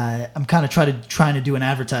I'm kind of trying to do an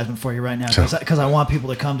advertisement for you right now because I want people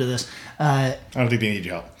to come to this. I don't think they need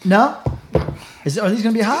your help. No, are these going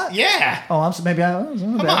to be hot? Yeah. Oh, maybe I.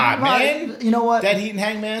 Come on, man. You know what? Dead Heat and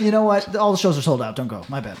Hangman. You know what? All the shows are sold out. Don't go.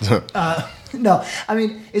 My bad. No, I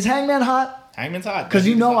mean, is Hangman hot? Hangman's hot. Because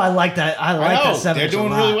you know I like that. I like that 7 They're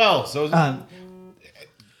doing really well. So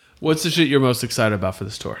What's the shit you're most excited about for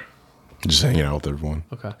this tour? Just hanging out with everyone.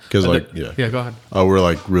 Okay. Because Yeah, go ahead. we're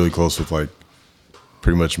like really close with like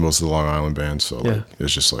pretty much most of the Long Island bands. So Yeah. like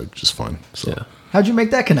it's just fun. So Yeah. How'd you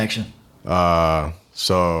make that connection?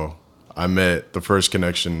 so I met the first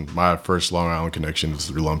connection. My first Long Island connection is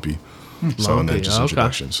through Lumpy. So and then Lumpy, just okay.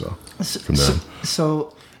 introduction. So from there.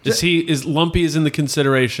 So Is Lumpy is in the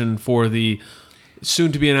consideration for the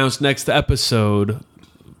soon to be announced next episode?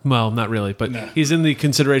 Well, not really, but No. he's in the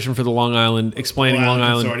consideration for the Long Island explaining Long Long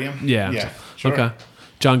Island Island. Consortium? Yeah. Yeah, sure. Okay.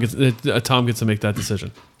 Tom gets to make that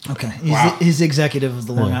decision. okay, Wow. he's the executive of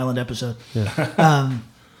the Long Island episode.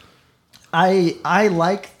 I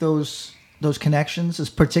like those connections,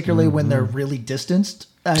 particularly when they're really distanced.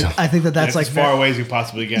 I think that's that's like as far away as you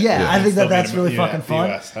possibly get. Yeah, I think Still that's be really the- fucking the fun.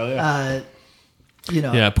 US. Hell yeah. You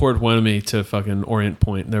know, Yeah, Port Wenemy to fucking Orient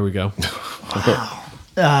Point. There we go.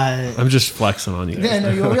 I'm just flexing on you guys. yeah, no,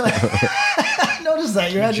 you really notice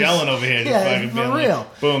that you're Gelling over here. Just Yeah, fucking for being real.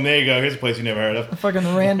 Like, boom, there you go. Here's a place you never heard of.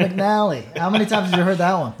 Fucking Rand McNally. How many times have you heard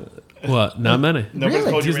that one? What? Not many. Nobody's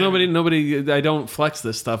Really? told you Because random- nobody. I don't flex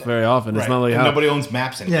this stuff very often. It's Right. not like And how. nobody owns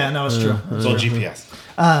maps anymore. Yeah, no, it's true. It's all GPS.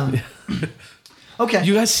 Okay.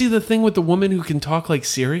 You guys see the thing with the woman who can talk like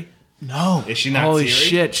Siri? no. Is she not Holy Siri?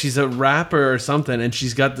 shit, she's a rapper or something, and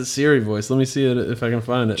she's got the Siri voice. Let me see it if I can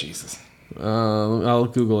find it. Jesus. I'll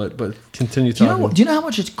Google it, but continue Do you talking. know how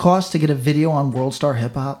much it costs to get a video on World Star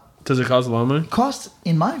Hip Hop? Does it cost a lot of money? Costs,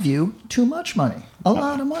 in my view, too much money. A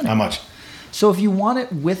lot of money. How much? So if you want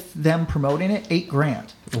it with them promoting it,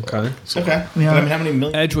 $8,000. Okay. Okay. Yeah. But I mean, how many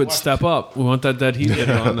million? Edgewood, step up. We want that Dead Heat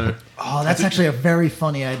video on there. Oh, that's actually a very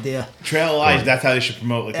funny idea. Trail of Life. That's how they should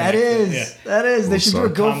promote. Like That the next is. thing. Yeah. That is. They should do a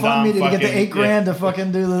Calm down, GoFundMe to get the fucking- $8,000 to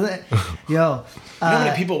fucking do the thing. Yo, You know how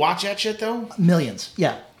many people watch that shit though? millions.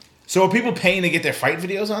 Yeah. So are people paying to get their fight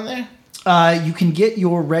videos on there? You can get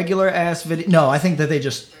your regular ass video. No, I think that they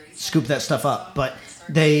just scoop that stuff up. But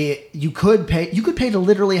you could pay to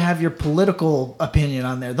literally have your political opinion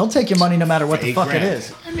on there. They'll take your money no matter what the fuck it $8,000.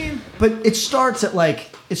 is. I mean, but it starts at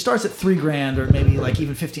 $3,000 or maybe like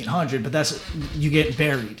even $1,500. But that's you get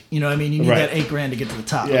buried. You know what I mean? You need Right. that $8,000 to get to the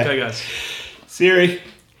top. Yeah. Okay, guys. Siri.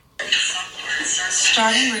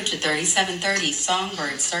 Starting route to 3730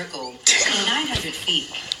 Songbird Circle. In 900 feet,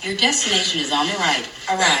 your destination is on the right.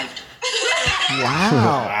 Arrived.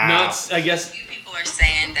 Wow. Nuts, I guess. You people are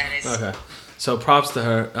saying that it's... Okay. So props to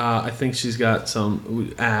her. I think she's got some. We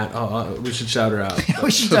should shout her out.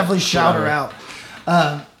 We should definitely shout her out.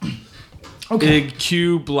 Okay. Big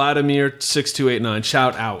Q Vladimir 6289.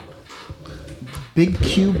 Shout out. Big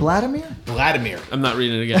Q Vladimir? Vladimir. I'm not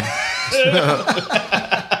reading it again.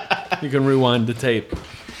 You can rewind the tape.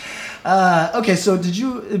 Okay, so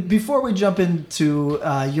before we jump into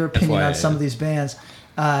your opinion FYI. on some of these bands,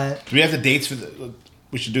 Do we have the dates for the?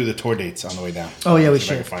 We should do the tour dates on the way down. oh yeah, we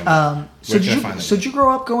See if I should. can find it. So Where can I find it? did you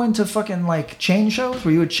grow up going to fucking like chain shows?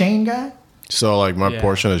 Were you a chain guy? So like my Yeah.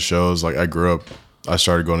 portion of shows, like I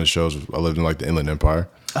started going to shows. I lived in like the Inland Empire.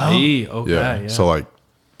 Hey, okay. Yeah. Yeah. So like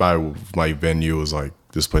my venue was like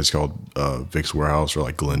this place called Vic's Warehouse or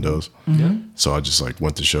like Galindo's. Yeah. So I just like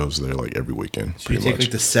went to shows there like every weekend. You Pretty take much.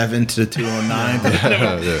 like the 7 to the 209.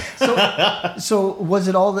 So was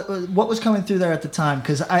it all what was coming through there at the time?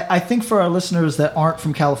 Because I think for our listeners that aren't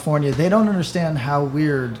from California, they don't understand how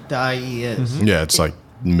weird the IE is. Yeah, it's like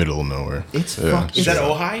middle of nowhere. It's yeah. fuck- Is that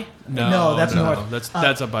it's- Ojai? No, that's north.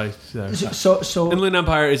 That's up by there. So Inland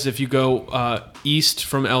Empire is if you go east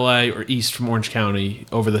from LA or east from Orange County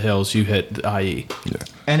over the hills, you hit the IE.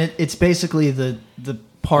 and it's basically the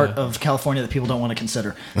part of California that people don't want to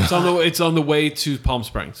consider. It's on the way to Palm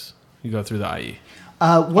Springs. You go through the IE.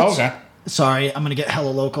 What's, Okay. Sorry, I'm gonna get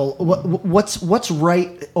hella local. What's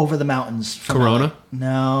right over the mountains? From Corona? LA?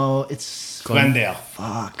 No, it's Glendale.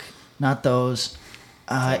 fuck. Not those.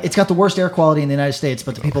 It's got the worst air quality in the United States,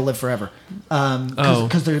 but the people live forever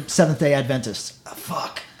because they're Seventh Day Adventists.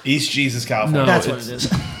 Fuck. East Jesus, California. No. That's what it's-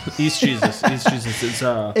 it is. East Jesus. East Jesus. It's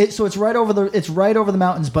So it's right over the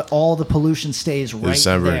mountains, but all the pollution stays right Is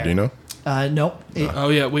San there. Bernardino? Nope. oh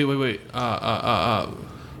yeah. Wait.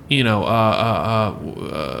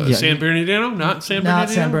 San Bernardino, not San Bernardino. Not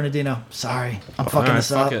San Bernardino. Sorry, I'm fucking right,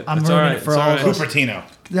 this up. fuck it. I'm It's ruining all right, it for it's all all of right. us. Cupertino.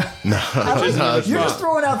 You're just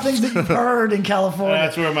throwing out things that you've heard in California.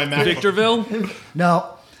 That's where my map. Victorville. No,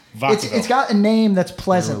 Vacaville. It's got a name that's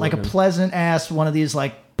pleasant, like a pleasant ass one of these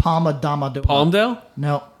like Palma Dama. Palmdale?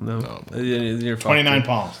 No. You're fucked. 29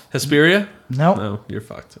 palms. Hesperia? Nope. No, you're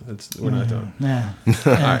fucked. We're not doing.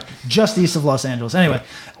 Yeah. Just east of Los Angeles. Anyway.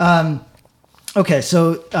 Okay,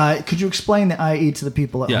 so could you explain the IE to the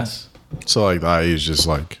people at Yes. So like the IE is just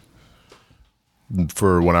like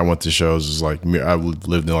for when I went to shows is like I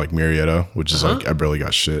lived in like Marietta, which is like I barely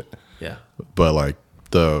got shit. Yeah. But like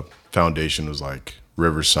the foundation was like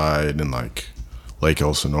Riverside and like Lake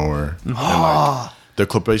Elsinore. And like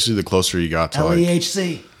basically the closer you got to home? like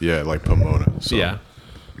LEHC. yeah, like Pomona. So Yeah.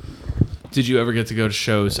 Did you ever get to go to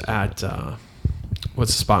shows at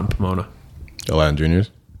what's the spot in Pomona? Latin Juniors.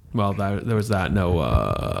 Well, there was that. No,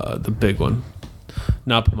 the big one,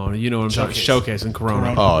 not Pomona. You know what I'm talking? Showcase in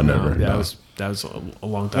Corona. Oh, never. Yeah, No. that was a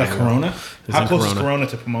long time. Like ago. Corona? It's How in close is Corona. Corona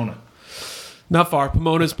to Pomona? Not far.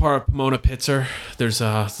 Pomona's part of Pomona Pitzer. There's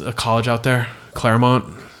a college out there, Claremont.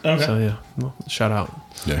 Okay. So yeah, well, shout out.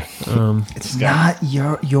 Yeah. It's not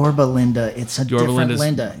Yorba Linda. It's a different Linda's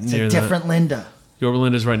Linda. It's near a that. different Linda. Yorba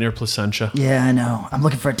Linda's right near Placentia. Yeah, I know. I'm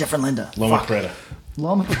looking for a different Linda. Loma Fuck. Prieta.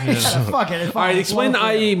 Loma Prieta. Fuck it. It's All right, fine. explain the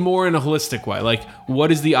Loma Prieta. IE more in a holistic way. Like,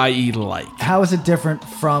 what is the IE like? How is it different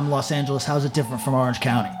from Los Angeles? How is it different from Orange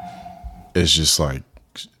County? It's just like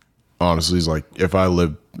honestly, it's like if I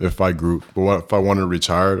wanted to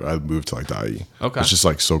retire, I'd move to like the IE. Okay. It's just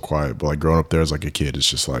like so quiet. But like growing up there as like a kid, it's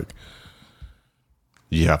just like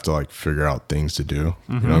you have to like figure out things to do.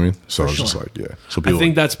 You know what I mean? So it's just like So I people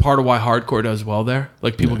think that's part of why hardcore does well there.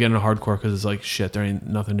 Like people get into hardcore because it's like shit. There ain't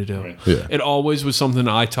nothing to do. Right. Yeah. It always was something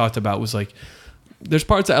I talked about. Was like, there's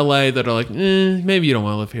parts of LA that are like, maybe you don't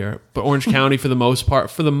want to live here. But Orange County, for the most part,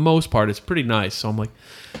 it's pretty nice. So I'm like,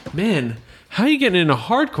 man, how are you getting into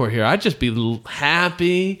hardcore here? I'd just be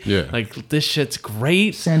happy. Yeah. Like this shit's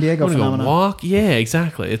great. San Diego I'm gonna phenomenon. go walk. Yeah,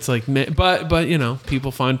 exactly. It's like, but you know,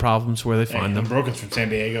 people find problems where they find The them. Broken's from San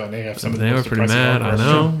Diego, and they have some of the They were most pretty depressing mad. I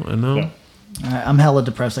hardcore. know. Yeah. All right, I'm hella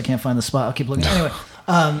depressed. I can't find the spot. I'll keep looking. Anyway,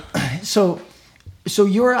 so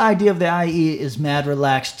your idea of the IE is mad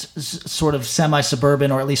relaxed, sort of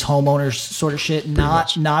semi-suburban or at least homeowners sort of shit.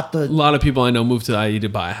 Not A the lot of people I know move to the IE to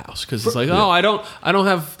buy a house because it's like, I don't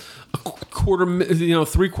have a quarter,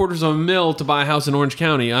 3/4 of a mil to buy a house in Orange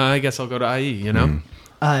County. I guess I'll go to IE. You know,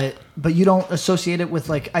 but you don't associate it with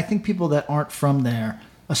like I think people that aren't from there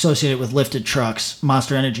associate it with lifted trucks,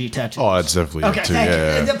 Monster Energy tattoos. Oh, that's definitely Okay, it too. thank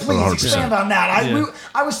Yeah, you. yeah. Please 100%. expand on that.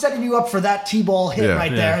 I was setting you up for that T-ball hit Yeah.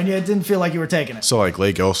 right Yeah. there, and you didn't feel like you were taking it. So like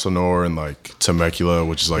Lake Elsinore and like Temecula,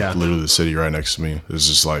 which is like Yeah. literally the city right next to me, is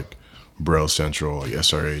just like Bro Central, like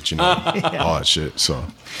SRH, all that shit. So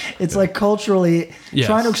It's like culturally Yes.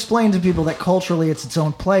 trying to explain to people that culturally it's its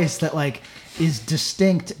own place that like is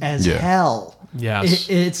distinct as Yeah. hell. Yes.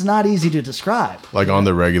 It's not easy to describe. like on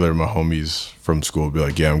the regular, my homies from school would be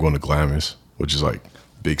like, "Yeah, I'm going to Glamis," which is like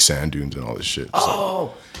big sand dunes and all this shit. So,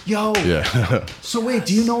 Oh, yo. yeah. So wait,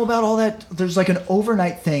 do you know about all that? There's like an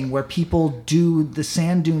overnight thing where people do the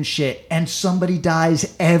sand dune shit, and somebody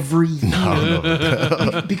dies every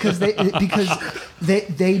year because they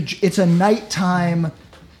it's a nighttime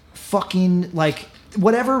fucking like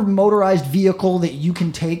whatever motorized vehicle that you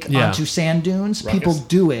can take Yeah. onto sand dunes. Ruckus. People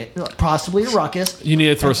do it, possibly a ruckus. you need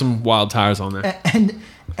to throw some wild tires on there.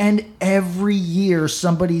 And every year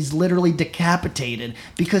somebody's literally decapitated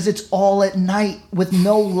because it's all at night with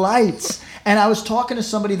no lights. And I was talking to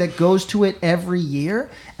somebody that goes to it every year,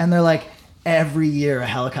 and they're like, every year a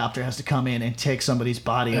helicopter has to come in and take somebody's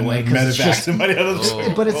body And away like because it's medevac just. somebody out of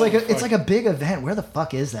the But it's like a big event. Where the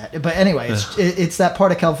fuck is that? But anyway, it's that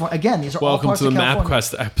part of California. Again, these are all Welcome parts to the of California.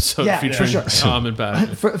 MapQuest episode Yeah, for featuring sure. Tom and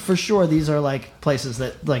Pat. For sure, these are like places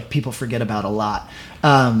that like people forget about a lot.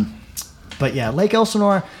 But yeah, Lake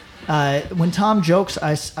Elsinore. When Tom jokes,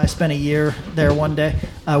 I spent a year there one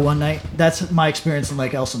night. That's my experience in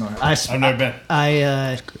Lake Elsinore. I've never been.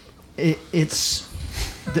 It's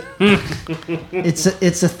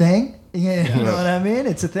a thing. You know what I mean?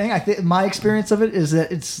 It's a thing. I think my experience of it is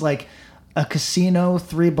that it's like a casino,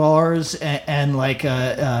 3 bars, and like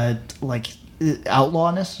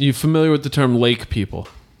outlawness. You familiar with the term lake people?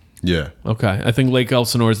 Yeah. Okay, I think Lake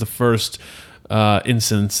Elsinore is the first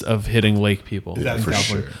instance of hitting lake people. That in for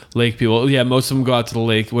California. sure. Lake people. Yeah, most of them go out to the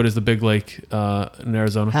lake. What is the big lake in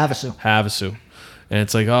Arizona? Havasu. Havasu. And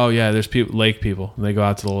it's like, oh yeah, there's lake people, and they go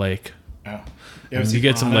out to the lake. Oh. You ever You see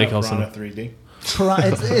get some Piranha Lake Elsinore. 3D?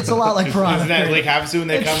 It's a lot like Piranha. Isn't that Lake Havasu when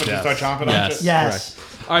they come and Yes. just start chomping on Yes. shit? Yes.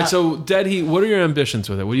 All right, so Dead Heat, what are your ambitions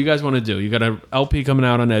with it? What do you guys want to do? You got an LP coming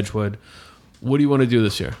out on Edgewood. What do you want to do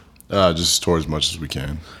this year? Just tour as much as we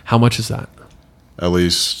can. How much is that? At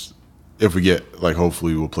least if we get like,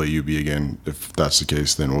 hopefully we'll play UB again. If that's the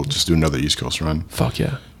case, then we'll just do another East Coast run. Fuck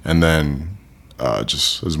yeah. and then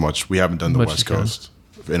just as much. We haven't done the Much West you can. Coast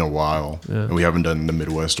in a while, and we haven't done the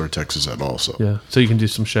Midwest or Texas at all. So Yeah. So you can do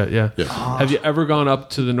some shit. Yeah. Yeah. Have you ever gone up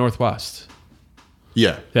to the Northwest?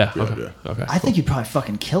 yeah, Yeah. Okay. Okay. I think you'd probably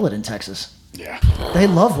fucking kill it in Texas. Yeah. They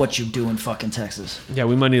love what you do in fucking Texas. Yeah,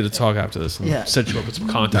 we might need to talk after this and Yeah. set you up with some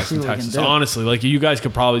contacts See in what we can Texas. do. Honestly, like you guys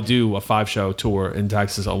could probably do a 5-show tour in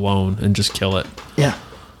Texas alone and just kill it. Yeah.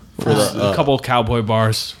 A couple of cowboy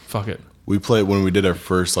bars. Fuck it. we played when we did our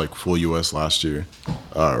first like full US last year,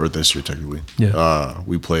 or this year technically. Yeah.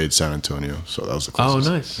 We played San Antonio, so that was the Oh,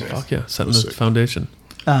 closest. nice. Fuck yeah. Setting That's the sick. foundation.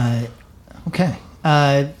 Okay.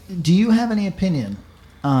 Do you have any opinion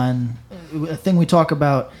on a thing we talk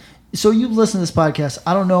about? So you listen to this podcast.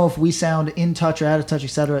 I don't know if we sound in touch or out of touch,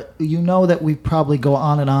 etc. You know that we probably go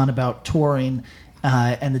on and on about touring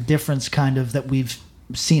and the difference kind of that we've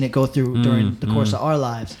seen it go through during the course of our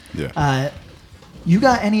lives. Yeah. You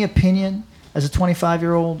got any opinion as a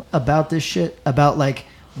 25-year-old about this shit? About like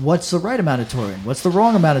what's the right amount of touring? What's the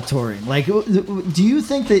wrong amount of touring? Like, do you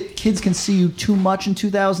think that kids can see you too much in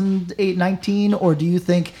 2008, 19, or do you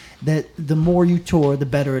think that the more you tour, the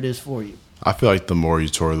better it is for you? I feel like the more you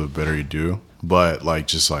tour, the better you do. But like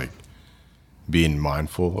just like being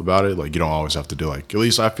mindful about it. Like you don't always have to do like, at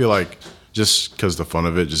least I feel like just because the fun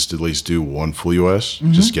of it, just at least do one full US,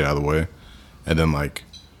 just get out of the way, and then like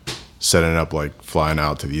setting up like flying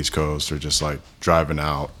out to the East Coast or just like driving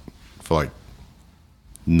out for like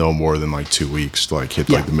no more than like 2 weeks to like hit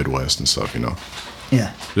like the Midwest and stuff, you know,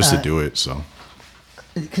 Yeah. just to do it. So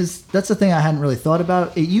Because that's the thing I hadn't really thought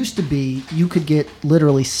about. It used to be you could get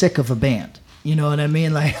literally sick of a band. You know what I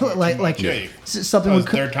mean? Like Yeah. something That was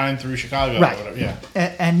would their time through Chicago Right. or whatever.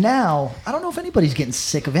 Yeah. And now I don't know if anybody's getting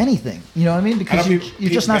sick of anything. You know what I mean? I Because don't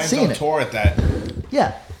you're just not bands seeing don't it. tour at that.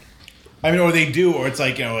 Yeah. I mean, or they do, or it's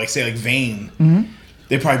like, you know, like say like Vane.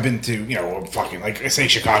 They've probably been to, you know, fucking like I say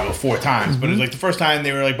Chicago 4 times, but it was like the first time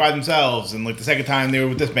they were like by themselves, and like the second time they were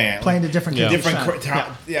with this band, Playing like, to different Yeah. kids. different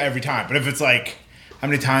every time. But if it's like, how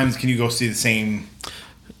many times can you go see the same,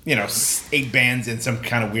 you know, 8 bands in some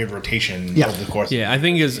kind of weird rotation Yeah. over the course? Yeah, I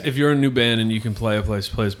think if you're a new band and you can play a place,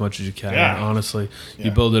 play as much as you can. Yeah. Honestly, Yeah.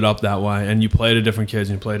 you build it up that way, and you play to different kids,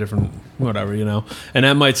 and you play different whatever, you know. And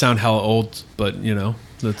that might sound hella old, but you know,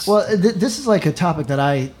 that's Well, this is like a topic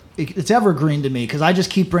that it's evergreen to me because I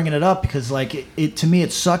just keep bringing it up because like it to me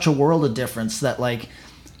it's such a world of difference that like,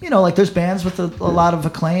 you know, like there's bands with a lot of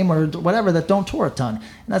acclaim or whatever that don't tour a ton, and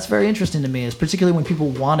that's very interesting to me, is particularly when people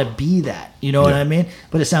want to be that. You know what I mean?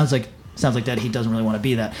 But it sounds like that he doesn't really want to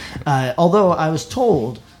be that. Although I was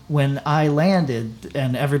told when I landed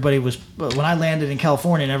and when I landed in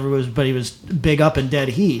California and everybody was big up in Dead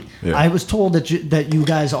Heat, Yeah. I was told that you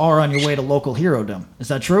guys are on your way to local herodom. Is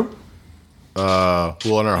that true? well,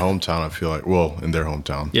 in our hometown, I feel like, well, in their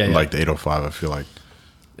hometown, Yeah, in yeah. like the 805, I feel like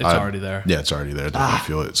it's already there. Yeah, it's already there. I definitely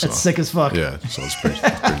feel it. So. That's sick as fuck. Yeah, so it's pretty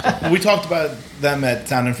cool. Well, we talked about them at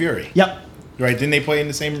Sound and Fury, Yep. right? Didn't they play in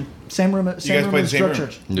the same? Same room. You Same guys room played as the same Drug room.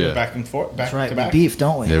 Church. You were Yeah. back and forth, back That's right. to We back. beef,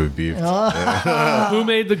 don't we? Yeah, we beefed. Who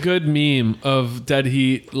made the good meme of Dead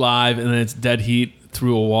Heat live and then it's Dead Heat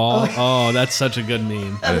through a wall? Oh, that's such a good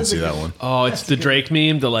meme. I didn't see that one. Oh, it's the Drake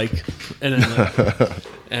meme, the like, and then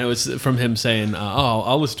and it was from him saying, "Oh,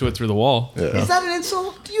 I'll listen to it through the wall." Is that an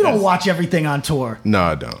insult? You don't watch everything on tour. No,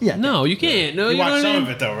 I don't. Yeah. No, you can't. No, You you know watched what I some mean? of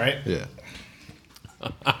it though, right? Yeah.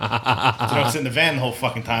 You don't sit in the van the whole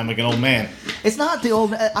fucking time like an old man. It's not the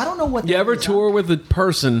old. I don't know what. You that ever is. tour with a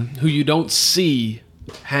person who you don't see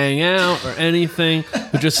hang out or anything,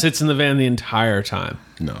 who just sits in the van the entire time?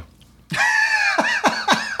 No.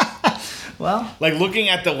 Well, Like looking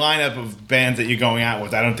at the lineup of bands that you're going out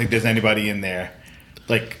with, I don't think there's anybody in there.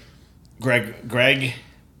 Like Greg,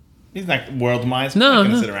 he's not world-wise. No, He's not gonna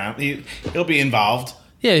no. sit around. He'll be involved.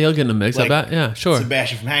 Yeah, he'll get in the mix. Like, I bet. Yeah, sure.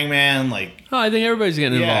 Sebastian from Hangman, like Oh, I think everybody's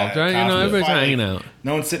getting involved, right? You know, Cosmo, everybody's Fire, hanging like, out.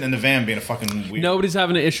 No one's sitting in the van being a fucking weird. Nobody's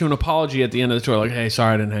having to issue an apology at the end of the tour, like, "Hey,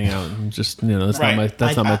 sorry, I didn't hang out." And just that's Right.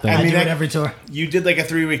 not my thing. I mean, do it that- every tour. You did like a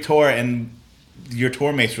 3-week tour, and your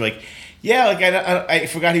tour mates were like, "Yeah, like I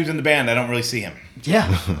forgot he was in the band. I don't really see him."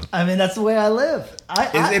 Yeah. I mean, that's the way I live.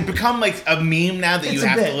 Is it become like a meme now that It's you a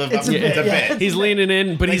have bit. to live It's up? a bit, It's a yeah. bit. He's leaning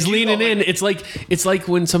in, but Like, he's you leaning go, in. like- It's like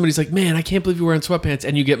when somebody's like, "Man, I can't believe you're wearing sweatpants,"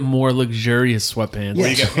 and you get more luxurious sweatpants. Yeah,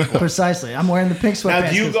 you get pink ones. precisely. I'm wearing the pink sweatpants. Now,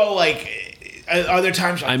 do you 'cause- go like? Are there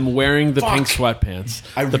times like, I'm wearing the Fuck. pink sweatpants.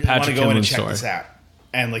 I the really want to Patrick go in Kinlan and check story. this out,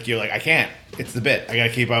 and like you're like, I can't. It's the bit. I gotta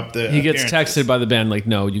keep up the. He gets appearances. texted by the band like,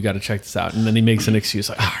 "No, you got to check this out," and then he makes an excuse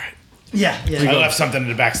like, "All right." Yeah. I left something in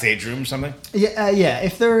the backstage room or something. Yeah.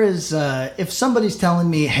 If there is, if somebody's telling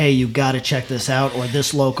me, "Hey, you got to check this out," or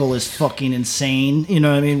 "This local is fucking insane," you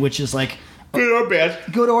know what I mean? Which is like Good or bad.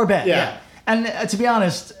 good or bad. Yeah. Yeah. And to be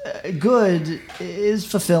honest, good is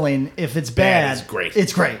fulfilling. If it's bad, it's great.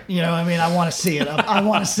 It's great. You know, I mean, I want to see it. I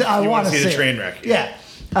want to see. I want to see the it. train wreck.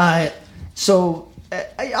 Yeah. So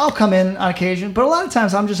I'll come in on occasion, but a lot of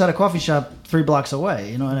times I'm just at a coffee shop 3 blocks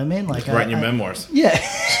away. You know what I mean? Like Writing your memoirs. Yeah.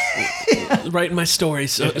 Writing my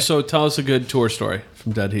stories. So tell us a good tour story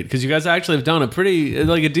from Dead Heat, because you guys actually have done a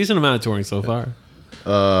decent amount of touring so far.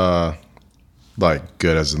 Like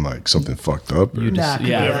good as in like something fucked up. Or Nah,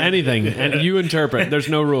 Yeah, anything, and you interpret. There's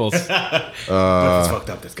no rules. But if it's fucked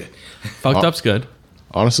up, that's good. Fucked up's good.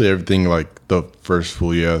 honestly, everything like the first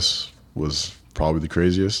full yes was probably the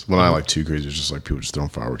craziest. When I like too crazy, it's just like people just throwing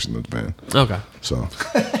fireworks in the van. Okay, So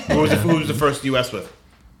Who was the first US with?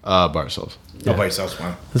 by ourselves. Oh, by yourself.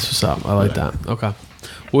 Wow. this was up. I like that. Okay,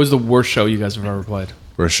 what was the worst show you guys have ever played?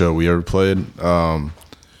 First show we ever played.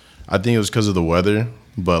 I think it was because of the weather,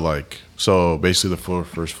 but like so basically the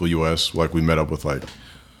first full US, like we met up with like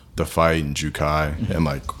the Fight and Jukai and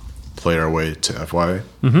like played our way to FYA.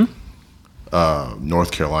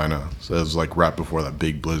 North Carolina. So it was like right before that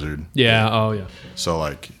big blizzard. Yeah. Oh yeah. So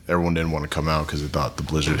like everyone didn't want to come out because they thought the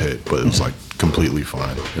blizzard hit, but it was like completely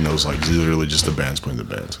fine, and it was like literally just the bands playing the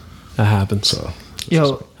bands. That happens. So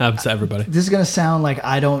Yo, Happens to everybody. this is gonna sound like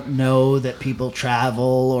I don't know that people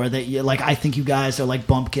travel or that you, like I think you guys are like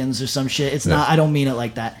bumpkins or some shit. It's not. I don't mean it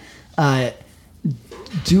like that.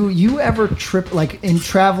 Do you ever trip like in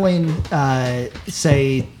traveling,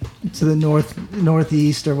 say to the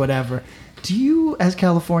northeast or whatever? Do you, as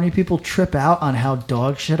California people, trip out on how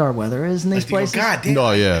dog shit our weather is in these places? God damn.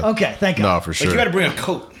 no, yeah, Okay, thank God. no, for Like sure. you got to bring a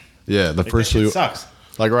coat. Yeah, the Like, first that shit few sucks.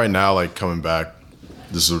 like right now, like coming back,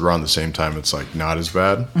 this is around the same time. It's like not as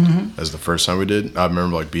bad as the first time we did. I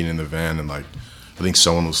remember like being in the van and like I think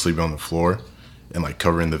someone was sleeping on the floor and like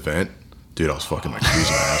covering the vent. Dude, I was fucking like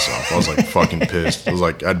freezing my ass off. I was like fucking pissed. I was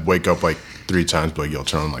like, I'd wake up like 3 times, but like, yo,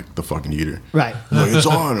 turn on like the fucking heater. Right. Like it's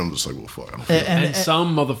on. I'm just like, well, fuck. I don't feel it. And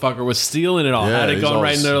some motherfucker was stealing it all. Yeah, Had it he's going all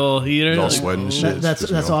right in their little heater. He's all Like, sweating and shit. That's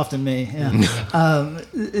Pisses me off. often me. Yeah.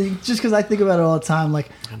 Just because I think about it all the time. Like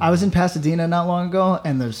I was in Pasadena not long ago,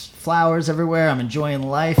 and there's flowers everywhere. I'm enjoying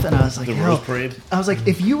life, and I was like, The yo, Rose Parade? I was like,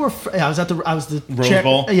 if you were, I was the Rose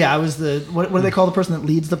Bowl? Yeah, I was the what do they call the person that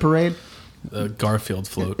leads the parade? Garfield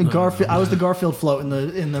float. Garfield. I was the Garfield float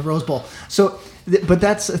in the Rose Bowl. So, but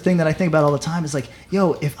that's a thing that I think about all the time. Is like,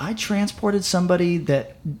 yo, if I transported somebody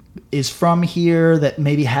that is from here that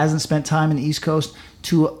maybe hasn't spent time in the East Coast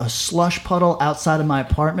to a slush puddle outside of my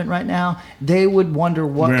apartment right now, they would wonder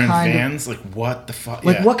what We're in kind vans. Like what the fuck?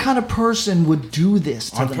 of what kind of person would do this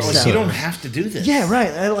to On themselves. purpose. You don't have to do this. Yeah,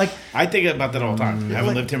 right. Like, I think about that all the time.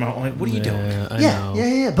 Having lived here my whole life. What are you doing? I yeah, know.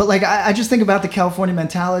 yeah. But like, I just think about the California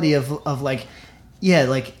mentality of like, yeah,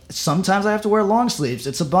 like sometimes I have to wear long sleeves.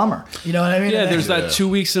 It's a bummer. You know what I mean? Yeah, And there's then- that 2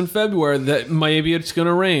 weeks in February that maybe it's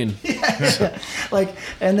gonna rain. like,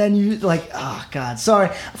 and then you like, oh God, sorry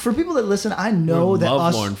for people that listen. I know We're that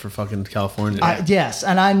us, lovelorn for fucking California. yes,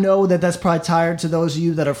 and I know that that's probably tired to those of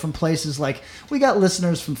you that are from places like we got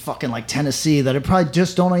listeners from fucking like Tennessee that are probably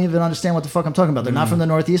just don't even understand what the fuck I'm talking about. They're not from the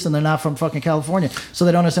Northeast and they're not from fucking California, so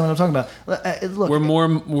they don't understand what I'm talking about. Look,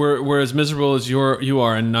 we're as miserable as you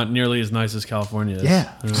are, and not nearly as nice as California is.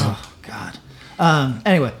 yeah. Oh God.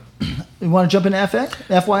 Anyway, you want to jump into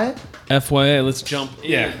FYA? FYA, let's jump.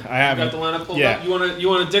 Yeah, I have Got the lineup pulled Yeah. up. You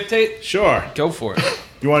wanna dictate? Sure. Go for it.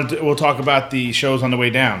 You want to? We'll talk about the shows on the way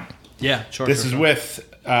down. Yeah, sure. This is with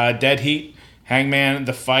Dead Heat, Hangman,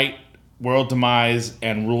 The Fight, World Demise,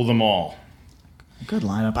 and Rule Them All. Good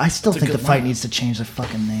lineup. I still think the good fight lineup. needs to change the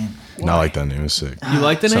fucking name Not like that name is sick. You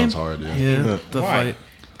like the name? Sounds hard, yeah. Yeah, the Why? fight.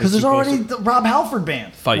 because there's too close already the Rob Halford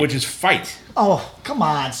band. Fight. Which is Fight. Oh, come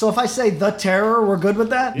on. So if I say The Terror, we're good with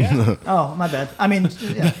that? Yeah. Oh, my bad. I mean,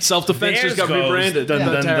 yeah. Self-defense Theirs just got goes rebranded. Dun, The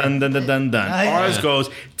dun, Terror. dun, dun, dun, dun, dun. Yeah. Ours goes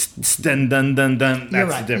dun, dun, dun, dun. That's You're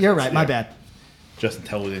the right. difference. You're right. My Yeah. bad. Justin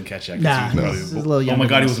totally didn't catch that. 'cause Nah, he was he's probably- a little oh younger my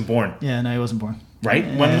God, than he us. wasn't born. Yeah, no, he wasn't born. Right?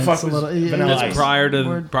 When Yeah, the fuck it's a was little- Vanilla That's Ice? Prior to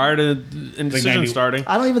We're- Indecision 90 starting.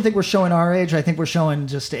 I don't even think we're showing our age. I think we're showing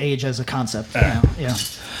just age as a concept. Yeah.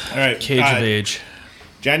 All right. Cage of Age.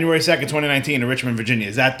 January 2nd, 2019 in Richmond, Virginia.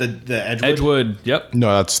 Is that the Edgewood? Edgewood. Yep.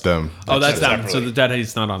 No, that's them. Oh, that's that. separately. So the Dead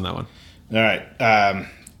Heat's not on that one. All right.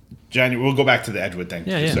 January. We'll go back to the Edgewood thing.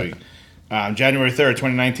 Yeah, just yeah. so you- January 3rd,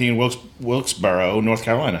 2019, Wilkesboro, North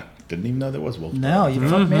Carolina. Didn't even know there was Wilkesboro. No, you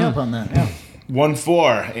fucked me up on that. Yeah.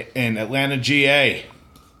 1-4 in Atlanta, GA.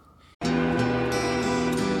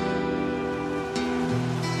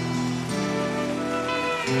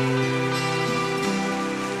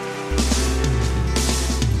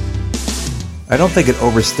 I don't think it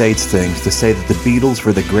overstates things to say that the Beatles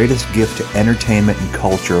were the greatest gift to entertainment and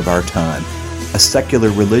culture of our time, a secular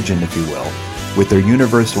religion, if you will. with their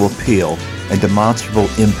universal appeal and demonstrable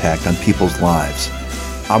impact on people's lives.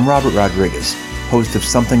 I'm Robert Rodriguez, host of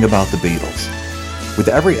Something About the Beatles. With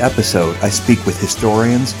every episode, I speak with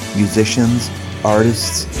historians, musicians,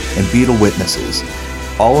 artists, and Beatle witnesses,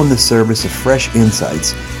 all in the service of fresh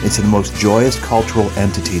insights into the most joyous cultural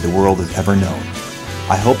entity the world has ever known.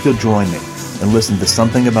 I hope you'll join me and listen to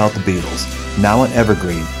Something About the Beatles, now on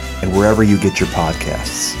Evergreen and wherever you get your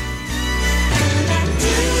podcasts.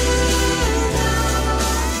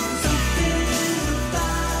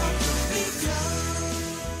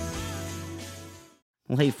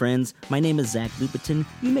 Well, hey friends, my name is Zach Lupetin.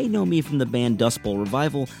 You may know me from the band Dust Bowl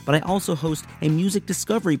Revival, but I also host a music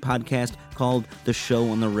discovery podcast called The Show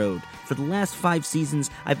on the Road. For the last 5 seasons,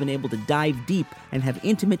 I've been able to dive deep and have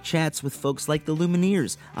intimate chats with folks like the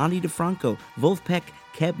Lumineers, Ani DeFranco, Wolfpack,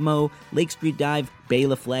 Keb Mo, Lake Street Dive,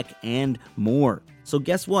 Bela Fleck, and more. So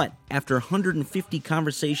guess what? After 150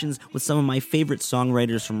 conversations with some of my favorite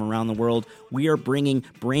songwriters from around the world, we are bringing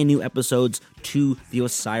brand new episodes to the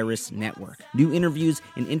Osiris Network. New interviews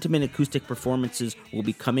and intimate acoustic performances will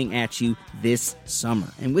be coming at you this summer.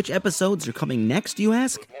 And which episodes are coming next, you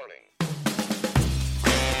ask?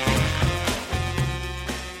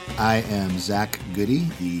 I am Zach Goody,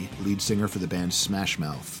 the lead singer for the band Smash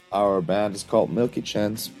Mouth. Our band is called Milky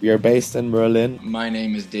Chance. We are based in Berlin. My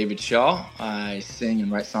name is David Shaw. I sing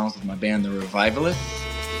and write songs with my band, The Revivalists.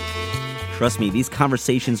 Trust me, these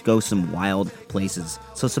conversations go some wild places.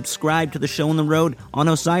 So subscribe to The Show on the Road on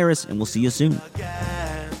Osiris, and we'll see you soon.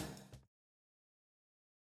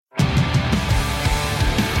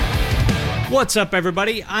 What's up,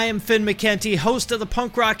 everybody? I am Finn McKenty, host of the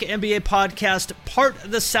Punk Rock NBA podcast, part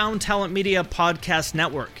of the Sound Talent Media Podcast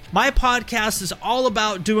Network. My podcast is all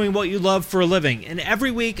about doing what you love for a living, and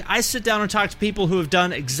every week I sit down and talk to people who have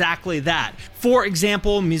done exactly that. For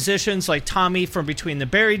example, musicians like Tommy from Between the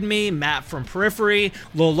Buried and Me, Matt from Periphery,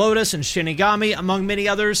 Lil Lotus and Shinigami, among many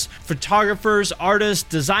others, photographers, artists,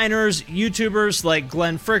 designers, YouTubers like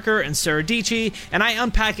Glenn Fricker and Sarah Dici, and I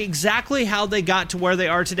unpack exactly how they got to where they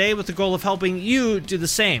are today with the goal of helping you do the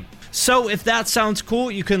same. So if that sounds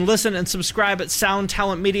cool, you can listen and subscribe at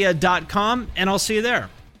soundtalentmedia.com, and I'll see you there.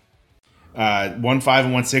 1-5 and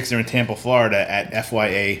 1-6 are in Tampa, Florida at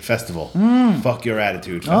FYA Festival. Fuck Your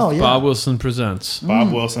Attitude Festival. Oh, yeah. Bob Wilson presents.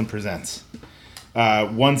 Bob Wilson presents.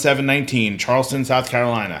 1-7-19, Charleston, South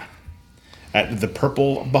Carolina at the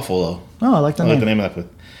Purple Buffalo. Oh, I like the I name. like the name of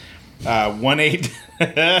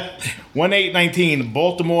that. 1-8-19,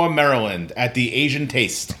 Baltimore, Maryland at the Asian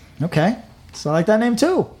Taste. Okay. So I like that name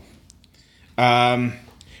too. I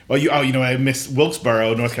missed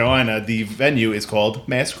Wilkesboro, North Carolina. The venue is called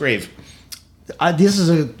Mass Grave. This is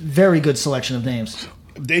a very good selection of names.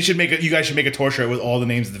 You guys should make a tour shirt with all the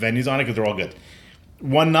names of the venues on it because they're all good.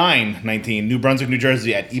 1-9-19, New Brunswick, New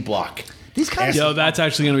Jersey at E-Block. These kind of Yo, that's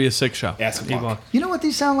actually going to be a sick show. E-Block. You know what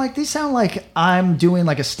these sound like? These sound like I'm doing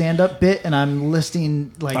like a stand-up bit and I'm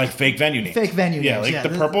listing like fake venue names. Fake venue names. Yeah, the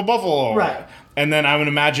Purple Buffalo. Right. And then I would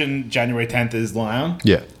imagine January 10th is Long Island.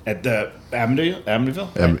 Yeah. At the Amityville?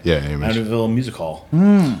 Amityville Music Hall.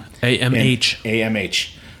 AMH.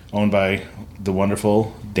 AMH. Owned by the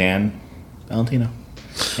wonderful Dan Valentino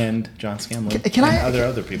and John Scanlon Can I-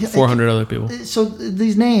 other people. 400 other people. So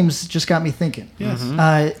these names just got me thinking. Yes.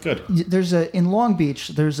 Good. There's in Long Beach.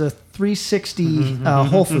 There's a 360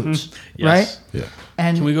 Whole Foods, right? Yeah.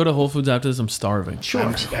 And Can we go to Whole Foods after this? I'm starving. Sure.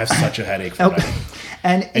 I have such a headache from that.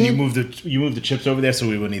 And you moved the chips over there so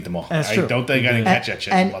we wouldn't eat them all. That's true. I don't think I didn't catch that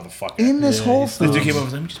shit, and motherfucker. in this Whole Foods, They came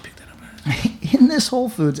over, let me just pick that up. in this Whole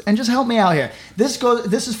Foods, and just help me out here. This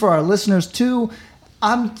is for our listeners too.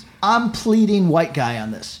 I'm pleading white guy on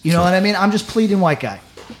this. You know what I mean? I'm just pleading white guy.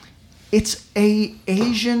 It's a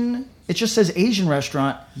Asian. It just says Asian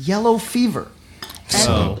restaurant. Yellow Fever.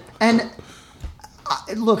 And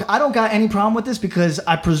look, I don't got any problem with this because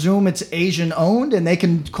I presume it's Asian owned and they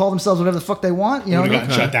can call themselves whatever the fuck they want. You know, It would have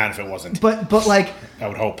gotten shut down if it wasn't. But like, I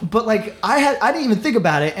would hope. But like, I didn't even think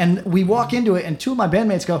about it, and we walk into it, and two of my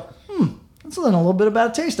bandmates go, that's a little bit of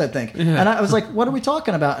bad taste, I think. Yeah. And I was like, what are we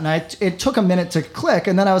talking about? And it took a minute to click,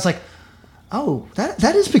 and then I was like, oh,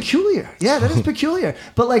 that is peculiar. Yeah, that is peculiar.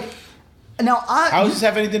 But like, now how does this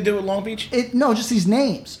have anything to do with Long Beach? No, just these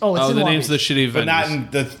names. Oh, it's in the Long names Beach. of the shitty venues. But not in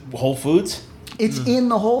the Whole Foods? It's in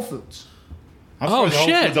the Whole Foods. I'm surprised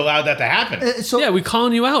shit. Whole Foods allowed that to happen. So, yeah, we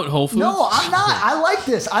calling you out, Whole Foods. No, I'm not. I like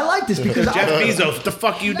this. because Jeff Bezos, what the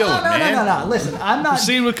fuck you doing, man? No. Listen, I'm not.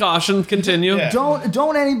 Proceed with caution. Continue. Yeah.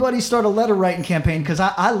 Don't anybody start a letter writing campaign because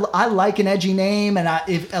I like an edgy name and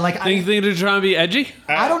Think they're trying to be edgy?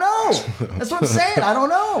 I don't know. That's what I'm saying. I don't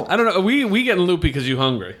know. I don't know. We getting loopy because you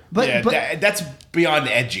hungry. But that's beyond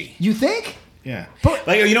edgy. You think? Yeah.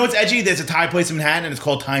 Like, you know what's edgy? There's a Thai place in Manhattan, and it's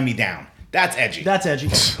called Tie Me Down. That's edgy. That's edgy.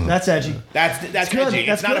 That's edgy. That's good. edgy.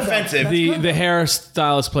 That's it's not good, though. offensive. The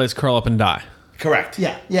hairstylist plays Curl Up and Die. Correct.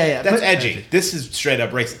 Yeah. That's But edgy. This is straight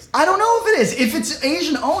up racist. I don't know if it is. If it's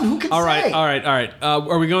Asian owned, who can All right, say? all right.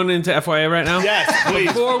 Are we going into FYA right now? Yes, please.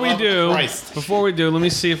 Before we Christ. do, let me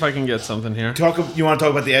see if I can get something here. You want to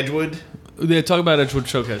talk about the Edgewood? Yeah, talk about Edgewood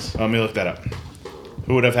Showcase. Let me look that up.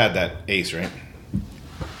 Who would have had that? Ace, right?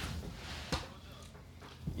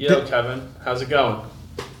 Yo, Kevin, how's it going?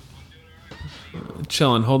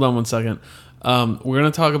 Chilling. Hold on one second. We're going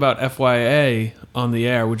to talk about FYA on the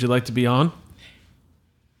air. Would you like to be on?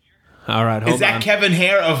 All right, hold on. Is that Kevin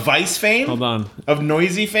Hare of Vice fame? Hold on. Of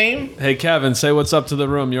Noisy fame? Hey, Kevin, say what's up to the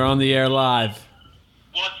room. You're on the air live.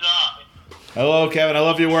 Hello, Kevin. I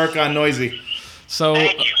love your work on Noisy. So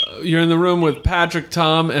you're in the room with Patrick,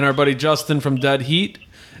 Tom, and our buddy Justin from Dead Heat,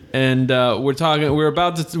 and we're talking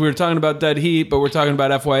about Dead Heat, but we're talking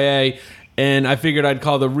about FYA, and I figured I'd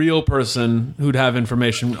call the real person who'd have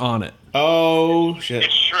information on it. Oh shit!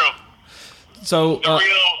 It's true. So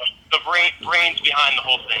The brains behind the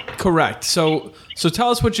whole thing. correct. So tell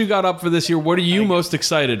us what you got up for this year. What are you most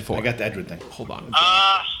excited for? I got the Edgewood thing. Hold on.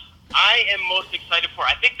 I am most excited for.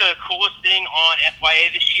 I think the coolest thing on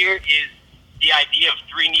FYA this year is the idea of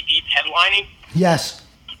 3 Knee Deep headlining. Yes.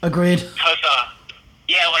 Agreed. Because,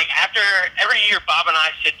 like after every year, Bob and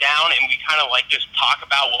I sit down and we kind of like just talk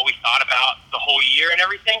about what we thought about the whole year and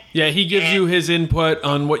everything. Yeah, he gives you his input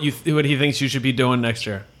on what he thinks you should be doing next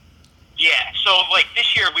year. Yeah, so like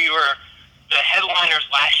this year the headliners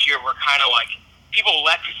last year were kind of like, people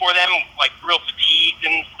left before them, like real fatigued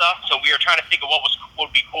and stuff, so we were trying to think of what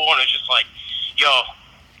would be cool, and it was just like, yo,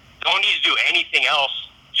 don't need to do anything else,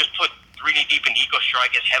 just put 3 Knee Deep and Eco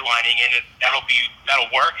Strike as headlining, and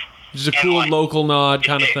that'll work. Just a cool local nod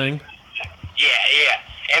kind of thing.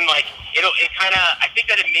 Yeah, and like, it kind of, I think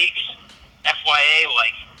that it makes FYA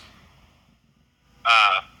like,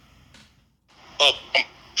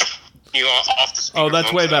 off the speaker. Oh,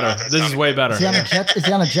 that's way better. This is way better. Is he on a jet? Is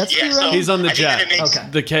he on a jet ski? so He's on the I think jet. that it makes- Okay.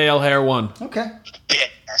 The KL Hair 1. Okay. Yeah,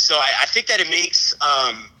 so I think that it makes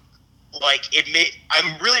I'm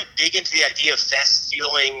really big into the idea of fests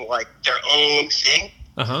feeling like their own thing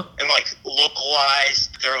Uh-huh. and like localize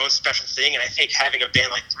their own special thing, and I think having a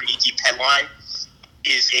band like 3 Knee Deep headline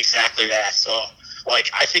is exactly that. So like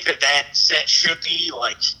I think that set should be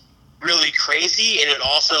like really crazy, and it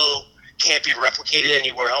also can't be replicated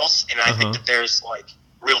anywhere else, and I think that there's like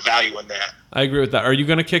real value in that. I agree with that. Are you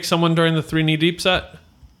going to kick someone during the 3 Knee Deep set?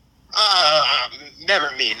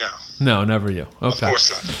 Never me, no. No, never you. Okay. Of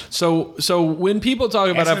course not. So when people talk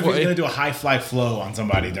about Ask him if he's FYA, gonna do a high fly flow on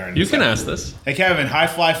somebody during. you the can set. ask this. Hey Kevin, high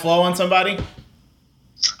fly flow on somebody?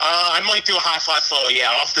 I might do a high fly flow,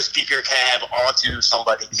 off the speaker cab onto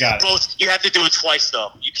somebody. Got it. Both, you have to do it twice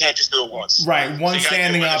though. You can't just do it once. Right, one So you gotta do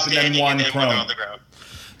standing up and then standing one one prone. on the ground.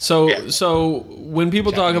 So when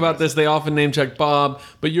people talk about this, they often name check Bob,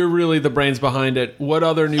 but you're really the brains behind it. What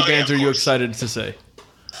other new bands are you excited to see?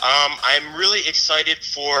 I'm really excited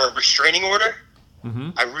for Restraining Order. Mm-hmm.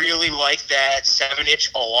 I really like that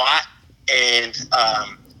 7-inch a lot, and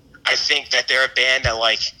I think that they're a band that,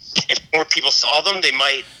 like, if more people saw them, they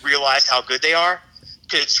might realize how good they are.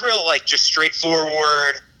 Because it's real, like, just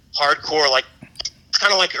straightforward, hardcore, like, it's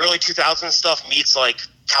kind of like early 2000s stuff meets, like,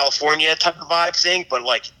 California type of vibe thing, but,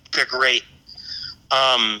 like, they're great.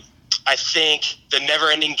 I think the Never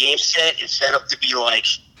Ending Game set is set up to be, like,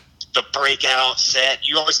 the breakout set.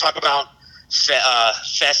 You always talk about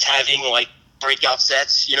Fest having, like, breakout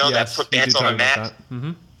sets, that put bands on the map.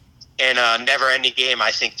 Mm-hmm. And Never Ending Game,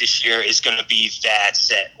 I think this year is going to be that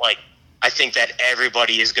set. Like, I think that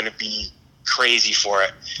everybody is going to be crazy for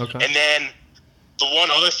it. Okay. And then the one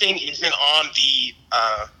other thing isn't on the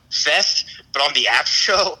Fest, but on the after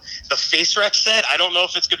show, the Face Wreck set. I don't know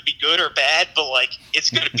if it's going to be good or bad, but like it's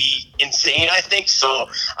going to be insane, I think. So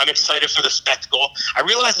I'm excited for the spectacle. I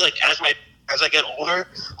realize, like, as I get older,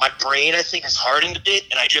 my brain, I think, has hardened a bit,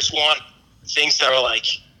 and I just want things that are like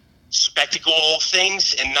spectacle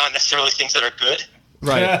things and not necessarily things that are good.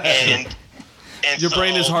 Right. And your so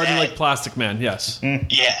brain is hardened that- like Plastic Man. Yes.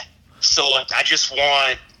 Yeah. So like I just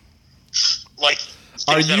want like.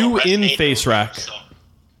 Are things you that'll in resonate. Face Rack?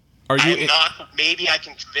 Are you? I'm not. Maybe I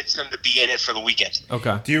can convince them to be in it for the weekend.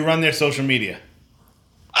 Okay. Do you run their social media?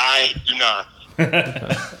 I do not.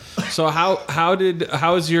 So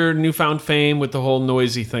how is your newfound fame with the whole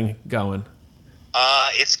Noisy thing going?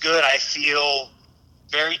 It's good. I feel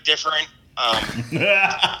very different.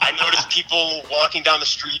 I notice people walking down the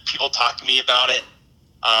street. People talk to me about it.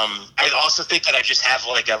 I also think that I just have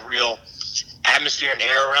like a real atmosphere and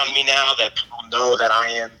air around me now that people know that I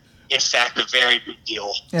am in fact, a very big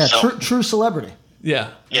deal. Yeah, So, true celebrity. Yeah.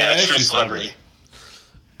 yeah, true celebrity.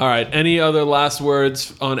 All right. Any other last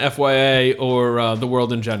words on FYA or the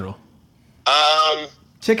world in general?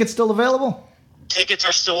 Tickets still available? Tickets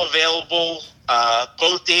are still available.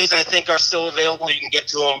 Both days, I think, are still available. You can get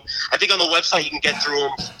to them. I think on the website, you can get through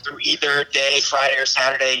them through either day, Friday or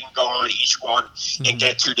Saturday. You can go on each one and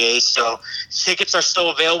get 2 days. So tickets are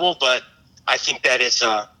still available, but I think that it's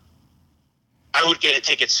I would get a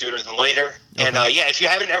ticket sooner than later. Okay. And yeah, if you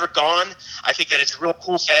haven't ever gone, I think that it's a real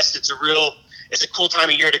cool fest. It's a cool time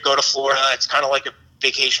of year to go to Florida. It's kind of like a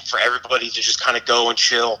vacation for everybody to just kind of go and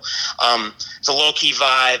chill. It's a low-key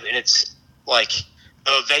vibe, and it's like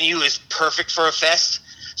the venue is perfect for a fest.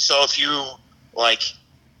 So if you like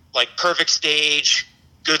perfect stage,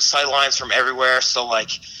 good sight lines from everywhere. So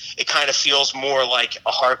like it kind of feels more like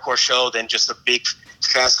a hardcore show than just a big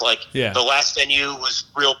fest. Like the last venue was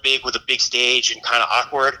real big with a big stage and kind of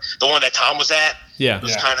awkward. The one that Tom was at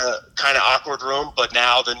was kind of awkward room, but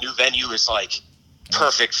now the new venue is like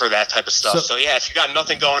perfect for that type of stuff. So yeah, if you got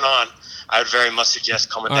nothing going on, I would very much suggest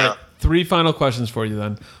coming down. Right. 3 final questions for you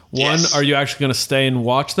then. One, are you actually going to stay and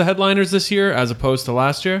watch the headliners this year as opposed to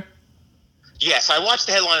last year? Yes, I watched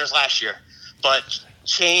the headliners last year, but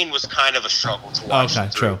Chain was kind of a struggle to watch. Okay,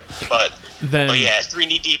 true. But yeah, 3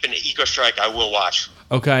 Knee Deep and Eco Strike I will watch.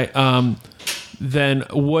 Okay. Then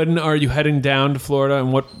when are you heading down to Florida,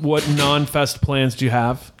 and what non-fest plans do you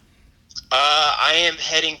have? I am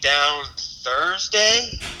heading down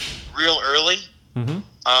Thursday, real early.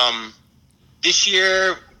 Mm-hmm. This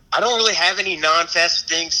year, I don't really have any non-fest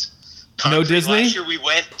things. No Disney? Last year we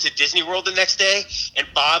went to Disney World the next day, and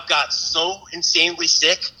Bob got so insanely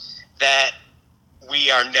sick that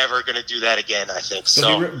we are never going to do that again, I think.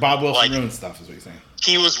 So Bob Wilson ruined stuff, is what you're saying.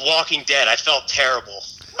 He was Walking Dead. I felt terrible.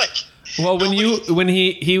 Well, when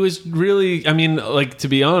he was really, I mean, like, to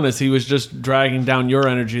be honest, he was just dragging down your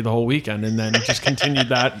energy the whole weekend, and then just continued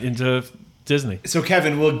that into Disney. So,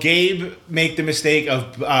 Kevin, will Gabe make the mistake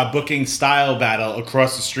of booking Style Battle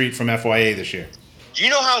across the street from FYA this year? Do you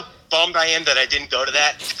know how bummed I am that I didn't go to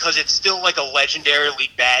that? Because it's still like a legendarily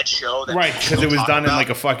bad show. Right, because it was done in like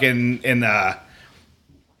a fucking in an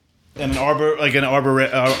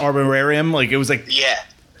arborarium. Like it was like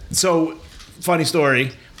So, funny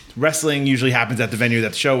story. Wrestling usually happens at the venue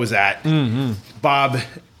that the show was at. Mm-hmm. Bob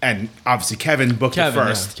and obviously Kevin booked it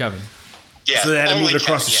first. Yeah, Kevin. Yeah, so they had to move it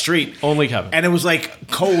across the street. Only Kevin. And it was like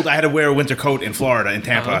cold. I had to wear a winter coat in Florida, in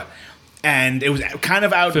Tampa. And it was kind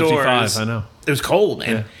of outdoors. 55, I know. It was cold.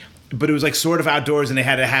 But it was like sort of outdoors, and they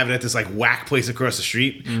had to have it at this like whack place across the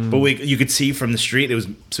street. But you could see from the street. It was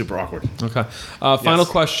super awkward. Okay. Final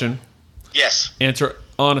question. Yes. Answer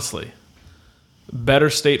honestly. Better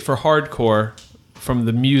state for hardcore from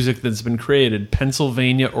the music that's been created,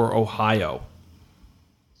 Pennsylvania or Ohio?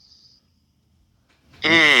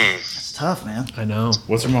 It's tough, man. I know.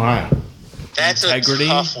 What's from Ohio? That's Integrity, a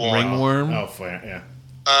tough one. Ringworm. Oh, yeah.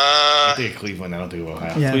 I think of Cleveland. I don't think of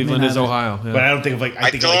Ohio. Yeah, Cleveland is Ohio. Yeah. But I don't think of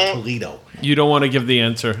I think of like Toledo. You don't want to give the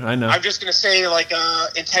answer. I know. I'm just going to say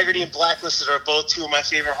Integrity and Blacklisted are both 2 of my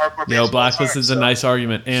favorite hardcore bands. No, Blacklisted is a nice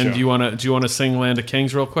argument. And do you want to sing Land of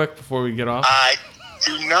Kings real quick before we get off? I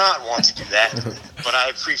do not want to do that, but I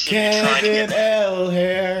appreciate you trying to get L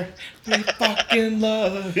hair, they fucking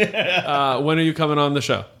love. When are you coming on the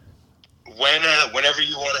show? Whenever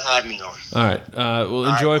you want to have me on. All right. Well,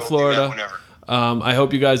 enjoy Florida. I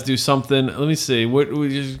hope you guys do something. Let me see. We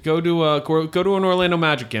just go to an Orlando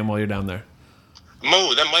Magic game while you're down there.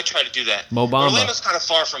 That might try to do that. Mo Bamba. Orlando's kind of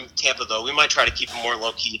far from Tampa, though. We might try to keep it more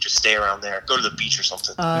low key and just stay around there. Go to the beach or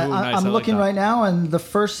something. I'm looking right now, and the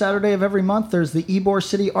first Saturday of every month, there's the Ybor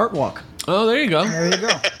City Art Walk. Oh, there you go. There you go.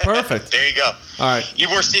 Perfect. There you go. All right.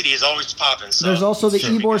 Ybor City is always popping. So there's also the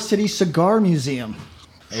Ybor City Cigar Museum.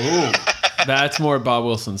 Ooh. That's more Bob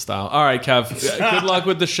Wilson style. All right, Kev. Good luck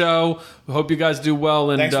with the show. Hope you guys do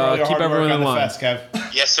well, and keep everyone in line. Fest, Kev.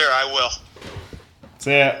 Yes, sir. I will.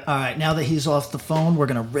 See ya. All right, now that he's off the phone, we're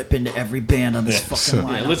gonna rip into every band on this fucking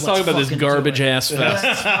line. Let's talk about this garbage ass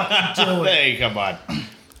fest. Hey, come on. All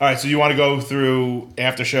right, so you want to go through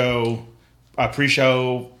after show,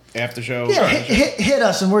 pre-show, after show? Yeah, hit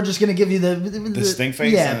us, and we're just gonna give you the stink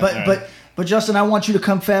face. Yeah, but Justin, I want you to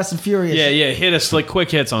come fast and furious. Yeah, hit us like quick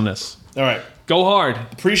hits on this. All right, go hard.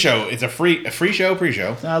 Pre-show. It's a free show.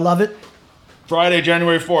 Pre-show. I love it. Friday,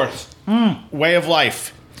 January 4th. Way of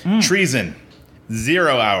Life. Treason.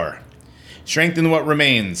 0 Hour. Strengthen What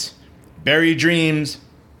Remains. Bury Dreams.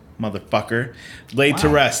 Motherfucker. Laid to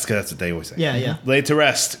Rest, because that's what they always say. Yeah. Laid to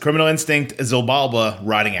Rest. Criminal Instinct. Zilbalba.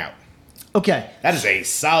 Riding Out. Okay. That is a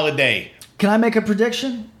solid day. Can I make a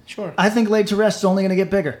prediction? Sure. I think Laid to Rest is only going to get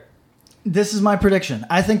bigger. This is my prediction.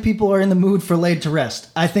 I think people are in the mood for Laid to Rest.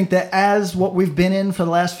 I think that as what we've been in for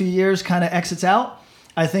the last few years kind of exits out,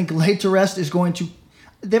 I think Laid to Rest is going to...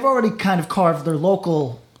 They've already kind of carved their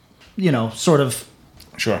local, sort of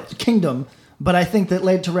kingdom, but I think that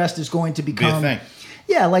Laid to Rest is going to become... Be a thing.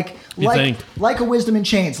 Yeah, like a Wisdom in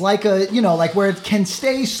Chains, like where it can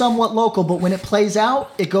stay somewhat local, but when it plays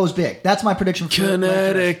out, it goes big. That's my prediction for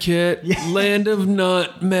Connecticut, land of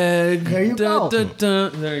nutmeg. There you go.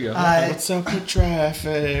 There you go. What's up with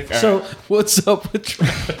traffic? So, what's up with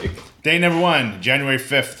traffic? Day number 1, January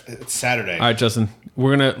 5th. It's Saturday. All right, Justin,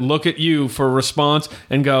 we're going to look at you for a response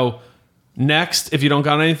and go next if you don't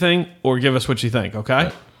got anything, or give us what you think,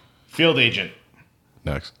 okay? Field agent.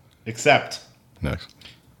 Next. Accept. Next.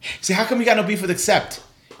 See, how come you got no beef with accept?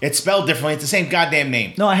 It's spelled differently. It's the same goddamn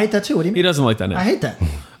name. No, I hate that too. What do you mean? He doesn't like that name. I hate that.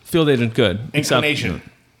 Field agent, good. Inclination.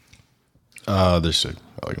 They're sick.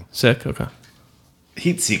 I like them. Sick, okay.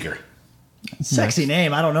 Heat seeker. Sexy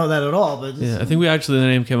name. I don't know that at all, but Yeah, I think the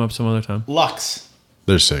name came up some other time. Lux.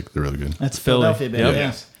 They're sick. They're really good. That's Philly. Philadelphia, baby. Yep. Yeah.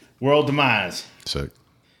 Yes. World demise. Sick.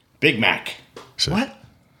 Big Mac. Sick. What?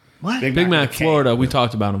 What? Big Mac, with a K. Florida. We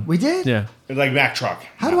talked about him. We did? Yeah. It's like Mack truck.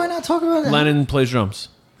 How do I not talk about that? Lennon plays drums.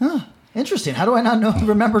 Interesting. How do I not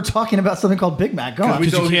remember talking about something called Big Mac? Go on. Because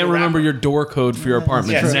you told you can't to remember rapper. your door code for your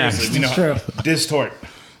apartment. Yeah, Next. seriously. We know. It's true. Distort.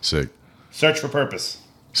 Sick. Search for purpose.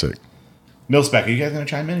 Sick. Mil-spec. Are you guys going to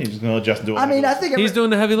chime in? Or are you just going to let Justin do it? I mean, I think... He's doing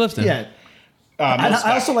the heavy lifting. Yeah.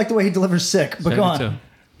 I also like the way he delivers sick, but go on.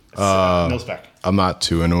 Mil-spec. I'm not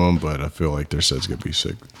too into them, but I feel like their set's going to be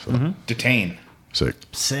sick. So. Detain. Sick.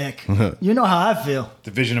 Sick. You know how I feel.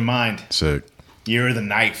 Division of mind. Sick. Year of the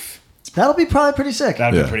knife. That'll be probably pretty sick.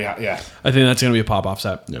 That'd be pretty hot. Yeah. I think that's going to be a pop-off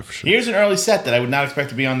set. Yeah, for sure. Here's an early set that I would not expect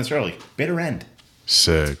to be on this early. Bitter End.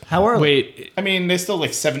 Sick. How early? Wait. I mean, there's still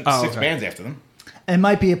like 6 bands after them. It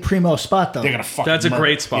might be a primo spot, though. They're going to fucking That's a murder.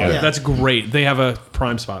 great spot. Yeah. That's great. They have a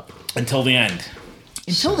prime spot. Until the end.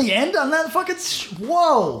 Until the end on that fucking...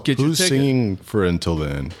 Whoa. Get your Who's ticket. singing for Until the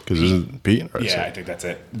End? Because isn't Pete? Or Yeah, I think that's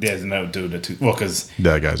it. There's no dude. Well, because...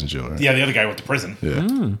 That guy's in jail, right? Yeah, the other guy went to prison.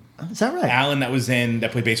 Yeah. Is that right? Alan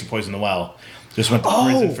that played bass for Poison the Well just went to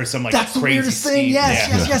prison for some like that's crazy the weirdest thing. scheme.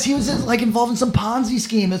 Yes. He was involved in some Ponzi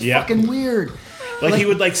scheme. It's fucking weird. Like he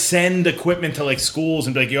would like send equipment to like schools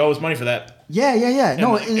and be like, "You owe us money for that." Yeah.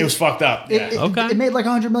 No, it was fucked up. It made like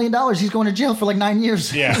 $100 million. He's going to jail for like 9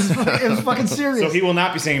 years. Yeah. It was fucking serious. So he will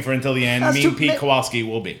not be singing for Until the End. That's Mean too- Pete Kowalski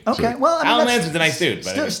will be. Okay, well, I mean, Alan that's Lansman's a nice dude,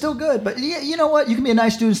 but still good. But you know what? You can be a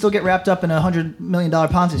nice dude and still get wrapped up in a $100 million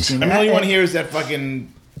Ponzi scheme. I mean, all you want to hear is that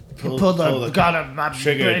fucking pull the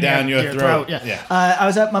trigger down your throat. Yeah. I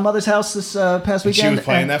was at my mother's house this past weekend. She was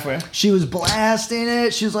playing and that for you? She was blasting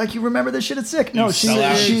it. She was like, "You remember this shit? It's sick." No, You sell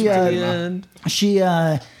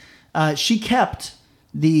out. she kept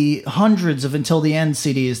the hundreds of Until the End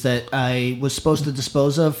CDs that I was supposed to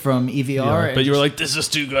dispose of from EVR. Yeah, but you were like, "This is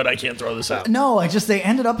too good. I can't throw this out." No, they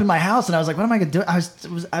ended up in my house, and I was like, "What am I gonna do?" I was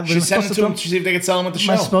She sent them to him to see if they could sell them at the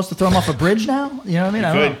show. Am I supposed to throw them off a bridge now? You know what I mean?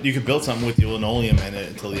 I don't know. You could build something with your linoleum and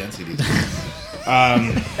Until the End CDs.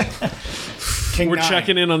 King We're 9.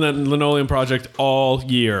 checking in on that linoleum project all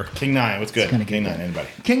year. King 9, what's good? King 9, anybody?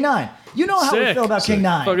 King 9. You know how we Sick. feel about King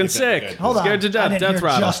 9. Fucking sick. Hold on. Scared to death. I didn't Death hear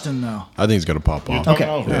rattle. Justin, though. I think it's going to pop off. talking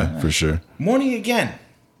over Yeah, for sure. Morning Again.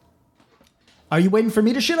 Are you waiting for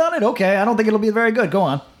me to shit on it? Okay, I don't think it'll be very good. Go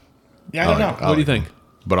on. Yeah, I don't know. What do you think?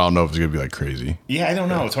 But I don't know if it's going to be like crazy. Yeah, I don't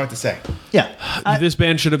know. It's hard to say. Yeah. This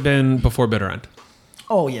band should have been before Bitter End.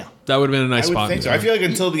 Oh, yeah. That would have been a nice I would spot. think so. I feel like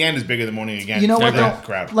Until the End is bigger than Morning Again. You know what, For that though?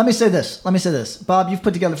 crowd. Let me say this. Bob, you've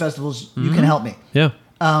put together festivals. You can help me. Yeah.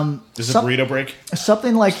 Is this a burrito break?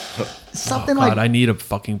 Something like... God, I need a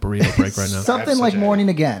fucking burrito break right now. Something like Morning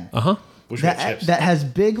Again. Uh-huh. Wish we had chips. That has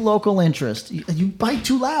big local interest. You bite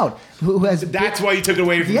too loud. Who has... That's why you took it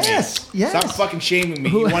away from Yes, me. yes. Stop fucking shaming me.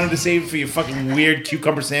 You wanted to save it for your fucking weird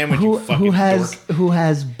cucumber sandwich, you fucking dork. who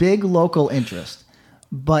has big local interest,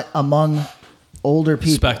 but among older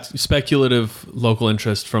people. Speculative local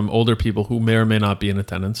interest from older people who may or may not be in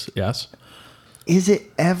attendance. Yes. Is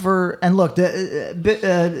it ever? And look,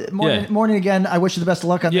 Morning Again. I wish you the best of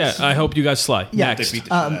luck on this. Yeah, I hope you guys slay. Yeah. Next. They beat the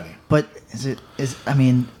shit out of you. But I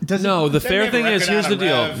mean, does No, the They fair have a thing is, record here's out the on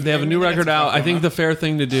deal. Rev. They have a new Maybe record that's out. what's I think going the fair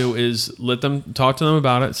thing to do is let them talk to them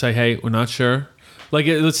about it. Say, hey, we're not sure. Like,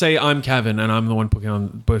 let's say I'm Kevin and I'm the one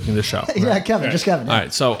booking the show. Yeah, right? Kevin, just Kevin. All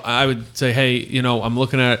right, so I would say, hey, I'm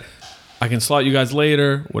looking at it. I can slot you guys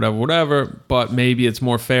later, whatever. But maybe it's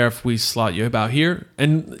more fair if we slot you about here.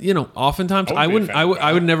 And oftentimes I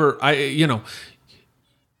would never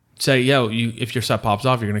say, if your set pops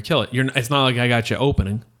off, you're gonna kill it. It's not like I got you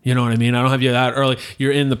opening. You know what I mean? I don't have you that early.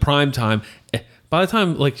 You're in the prime time. by the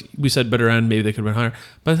time, like we said, Bitter End, maybe they could have been higher.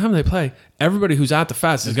 By the time they play, everybody who's at the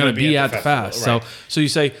fest is going to be at the fest. Right. So you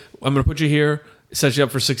say, I'm going to put you here, set you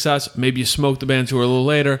up for success. Maybe you smoke the bands who are a little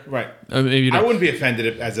later. Right. Maybe you I don't. wouldn't be offended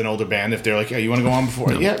if, as an older band, if they're like, "Hey, you want to go on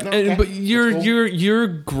before?" Yeah, no, okay. But you're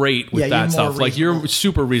great with Yeah, that you're more stuff. Like you're reasonable.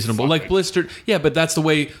 super reasonable. Like Blistered, yeah. But that's the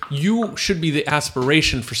way you should be. The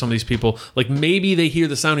aspiration for some of these people. Like maybe they hear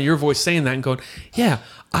the sound of your voice saying that and going, "Yeah,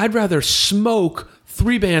 I'd rather smoke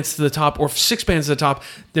 3 bands to the top or 6 bands to the top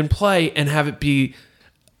than play and have it be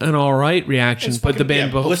an all right reaction." But the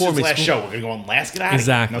band before Blister's me, last show, we're gonna go on last. Get out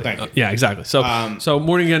exactly. Of here. No, thank you. Yeah, exactly. So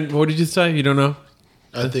Morning Again. What did you say? You don't know?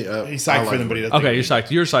 I think He's psyched for them, but he doesn't. Okay, you're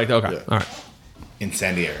psyched. You're psyched. Okay, Yeah. all right.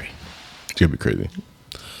 Incendiary. it's gonna be crazy.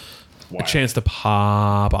 Why? A chance to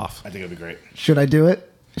pop off. I think it'd be great. Should I do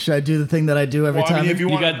it? Should I do the thing that I do every Well, I time? mean, if you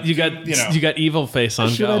want, You got evil face on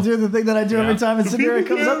Should go. I do the thing that I do every time Incendiary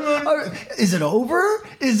comes up? Oh, is it over?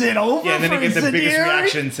 Is it over? Yeah, and then for it gets the biggest Incendiary?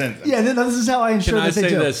 reaction since. Yeah, then this is how I ensure Can I that they say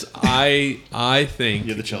do. this? I think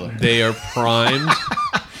You're the chiller. they are primed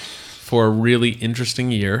for a really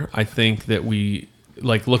interesting year. I think that we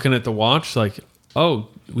like looking at the watch, like, oh,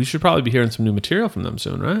 we should probably be hearing some new material from them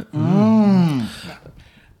soon, right?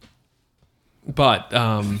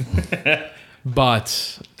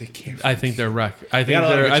 But I think they're wreck. I think got a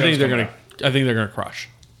lot of good I think shows they're coming gonna. I think they're gonna crush.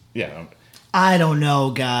 Yeah, I don't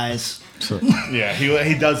know, guys. yeah.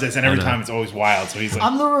 He does this, and every time it's always wild. So he's like,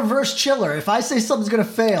 I'm the reverse chiller. If I say something's gonna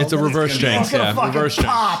fail, It's a then reverse it's jinx, gonna yeah, fucking reverse jinx.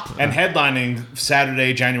 pop. and headlining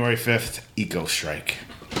Saturday, January 5th, Eco Strike.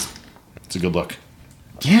 It's a good look.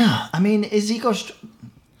 Yeah, I mean, is Eco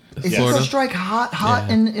Florida? Strike hot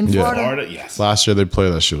Yeah. in Yeah. Florida? Florida, yes. Last year they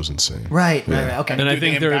played that shit was insane. Right, right. Okay. And I Dude,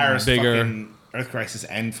 think they they're embarrassed bigger. fucking Earth Crisis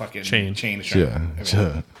and fucking Chain. Chain. Yeah.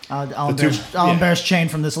 Yeah. I'll embarrass Chain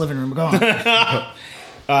from this living room. Go on.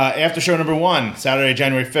 After show number 1, Saturday,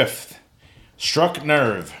 January 5th. Struck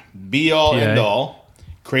Nerve, Be All PA. End All,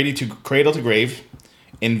 Cradle to Grave,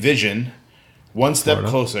 Envision, One Step Florida.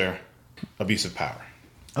 Closer, Abusive Power.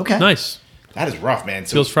 Okay. Nice. That is rough, man.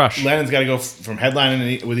 So Feels fresh. Lennon's got to go from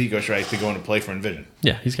headlining with Eco Strike to going to play for Envision.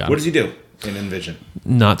 Yeah, he's got What it. does he do in Envision?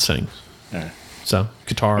 Not sing. Yeah. So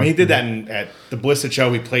guitar. I mean, he did that at the Blistered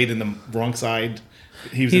show. He played in the wrong side.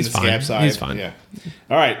 He was He's in the fine. scab side. He's fine. Yeah.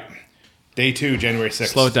 All right. Day 2, January 6th.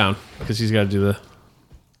 Slow it down because he's got to do the.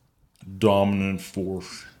 Dominant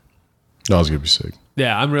Force. That was gonna be sick.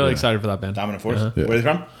 Yeah, I'm really excited for that band. Dominant Force. Uh-huh. Yeah. Where are they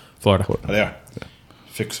from? Florida. Oh, they are.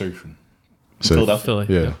 Fixation. So- Philadelphia.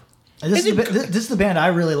 Philly. Yeah. This is the band I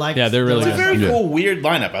really like. Yeah, they're really It's a very Yeah. cool, weird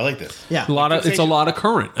lineup. I like this. Yeah. A lot of it's a lot of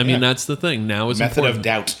current. I mean, Yeah. that's the thing. Now is Method important. of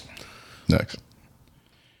Doubt. Next.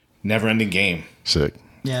 Never Ending Game. Sick.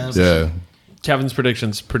 Yeah. that was- Yeah. Kevin's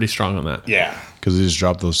prediction's pretty strong on that. Yeah. Because they just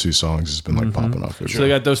dropped those 2 songs. It's been like popping off. So they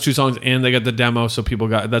got those 2 songs and they got the demo, so people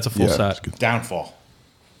got that's a full Yeah, set. it's good. Downfall.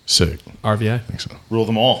 Sick. RVA. I think so. Rule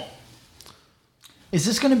them all. Is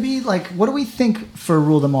this going to be like? What do we think for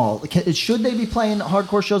Rule Them All? Should they be playing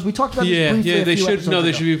hardcore shows? We talked about this Yeah, briefly. yeah. a They few should. episodes No, they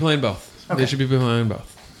ago. should be playing both. Okay. They should be playing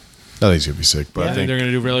both. I think it's gonna be sick. But I I think think they're going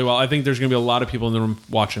to do really well. I think there's going to be a lot of people in the room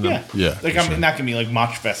watching them. Yeah. Yeah, Like, for I'm sure. not going to be like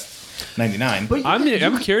Mosh Fest 99. But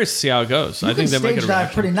I'm curious to see how it goes. You I think can they might stage get a dive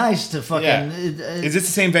reaction. pretty nice to fucking. Yeah. Is this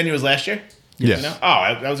the same venue as last year? Yes. You know?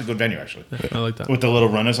 Oh, that was a good venue, actually. I like that. With the little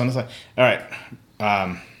runners on the side. All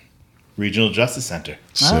right. Regional Justice Center.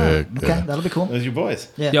 sick. okay, Yeah. that'll be cool. Those are your boys.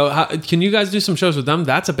 Yeah. Yo, can you guys do some shows with them?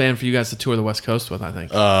 That's a band for you guys to tour the West Coast with. I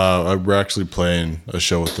think. We're actually playing a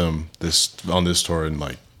show with them on this tour in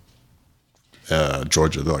like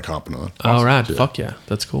Georgia. They're like hopping on. All right. Yeah. Fuck yeah.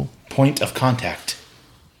 That's cool. Point of Contact.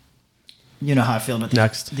 You know how I feel about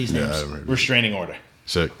Next. these Yeah, names. I remember. Restraining Order.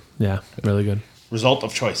 Sick. Yeah. Really good. Result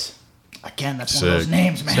of Choice. Again, that's one of those Sick.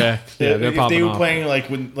 names, man. Sick. Yeah, they're if popping they were off. playing like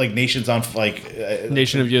with like Nations on like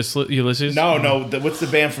Nation of Ulysses. no what's the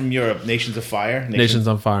band from Europe? Nations of Fire. Nations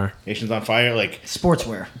on Fire. Nations on Fire. Like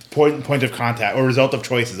Sportswear. point of Contact or Result of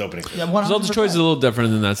Choice is opening. Yeah, Result of Choice is a little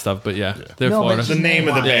different than that stuff, but yeah, they're No, but Florida. it's The name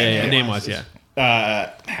of the name-wise. band. Yeah, name-wise,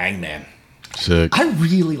 yeah. Hangman. Sick. I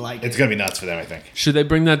really like It's it. gonna be nuts for them, I think. Should they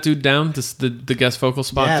bring that dude down? The guest vocal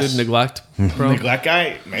spot, Yes. dude? Neglect? Bro? Neglect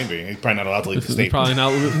guy? Maybe. He's probably not allowed to leave the He's state. probably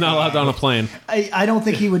not allowed on a plane. I don't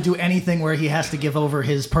think he would do anything where he has to give over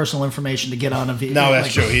his personal information to get on a video. No,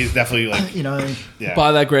 that's true. He's definitely like You know, what I mean? yeah.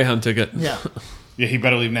 Buy that Greyhound ticket. Yeah. Yeah, he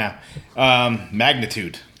better leave now.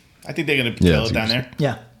 Magnitude. I think they're gonna Yeah, kill it's it down easy. there.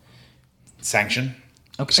 Yeah. Sanction.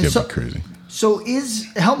 Okay. It's So, gonna be crazy. so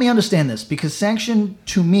help me understand this, because Sanction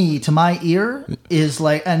to me, to my ear, is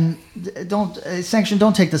like, and Sanction,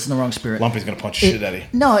 don't take this in the wrong spirit. Lumpy's gonna punch the shit out of you.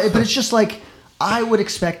 No, but it's just like I would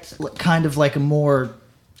expect kind of like a more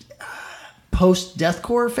post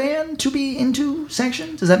deathcore fan to be into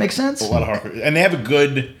Sanction. Does that make sense? A lot of hardcore, and they have a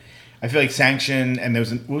good. I feel like Sanction and there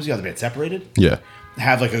was what was the other band? Separated. Yeah.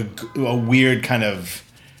 Have like a weird kind of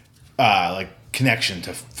like connection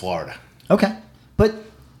to Florida. Okay, but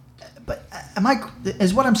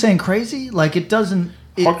is what I'm saying crazy? Like it doesn't.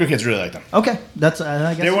 Hardcore kids really like them. Okay, that's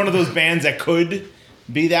I guess they're one of those bands that could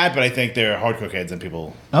be that, but I think they're hardcore kids and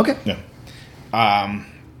people. Okay. Yeah.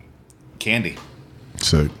 Candy.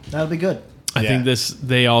 So that'll be good. I think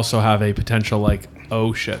they also have a potential like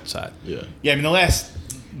oh shit set. Yeah. Yeah, I mean the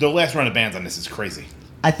last run of bands on this is crazy.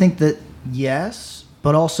 I think that yes,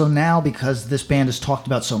 but also now because this band is talked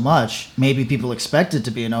about so much, maybe people expect it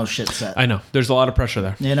to be an oh shit set. I know. There's a lot of pressure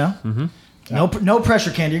there. You know? Mm-hmm. No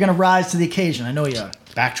pressure, Candy. You're going to rise to the occasion. I know you are.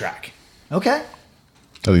 Backtrack. Okay.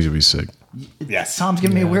 I think it'd be sick. Yes. Tom's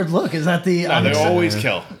giving me a weird look. Is that the... No, they always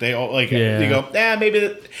kill. They all like you go,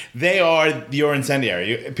 maybe they are your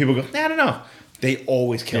incendiary. People go, I don't know. They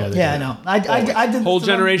always kill. Yeah, I know. I did whole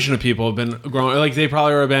generation of people have been growing. Like they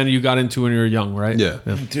probably were a band you got into when you were young, right? Yeah.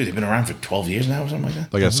 Dude, they've been around for 12 years now or something like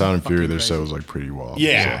that. Like at Sound and Fury, their set was like pretty wild.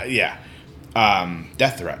 Yeah, so. yeah.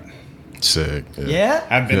 Death Threat. Sick. Yeah?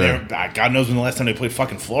 I've been there. God knows when the last time they played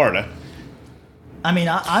fucking Florida. I mean,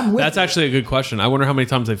 I'm with That's actually a good question. I wonder how many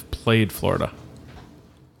times they've played Florida.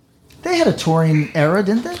 They had a touring era,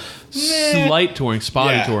 didn't they? Slight touring,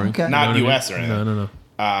 spotty touring. Okay. Not You know what US I mean? or anything.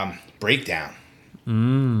 No. Breakdown.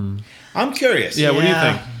 I'm curious. Yeah, what do you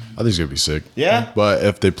think? I think it's gonna be sick. Yeah? But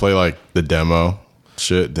if they play like the demo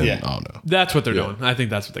shit, then I don't know. That's what they're doing. I think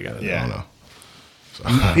that's what they got to do. I Yeah. don't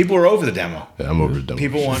know. People are over the demo. Yeah, I'm over the demo.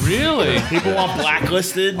 People want Really? People want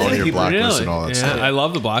Blacklisted. I want to hear People, Blacklist Really? and all that Yeah, stuff. I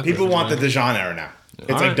love the Blacklist. people want the Dijon era now. It's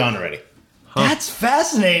All like right. done already. That's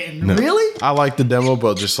fascinating. No. Really? I like the demo,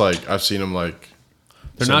 but just like I've seen them like.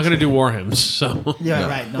 They're not going to do War Hymns, so Yeah,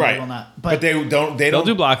 right. No, Right. they will not. But they don't. They they'll don't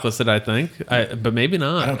do Blacklisted, I think, but maybe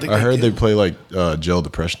not. I don't think I heard do. they play like Jail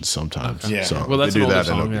Depression sometimes. Yeah. So Well, that's if they an do older that,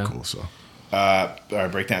 then song, it'll yeah. be cool. So All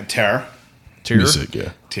right, Breakdown. Terror. music, yeah.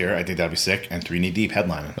 Terror. I think that'd be sick. And 3 Knee Deep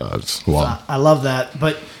headlining. It's wild. I love that.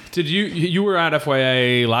 But Did you were at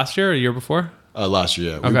FYA last year or year before? Last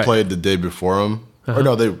year, yeah. We Okay. played the day before them. Or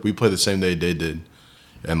no, we played the same day they did.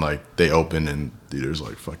 And like they opened and there's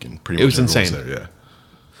like fucking pretty It much was everyone's insane. there, yeah.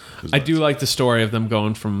 I do like the story of them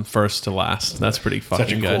going from first to last. That's pretty fucking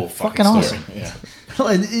Such a good. cool Fucking fucking awesome. story.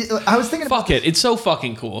 Yeah. I was thinking about Fuck it. It's so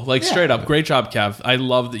fucking cool. Like, straight up. Great job, Kev. I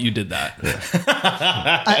love that you did that.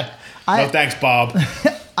 No thanks, Bob.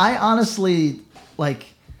 I honestly, like,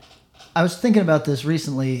 I was thinking about this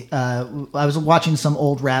recently. I was watching some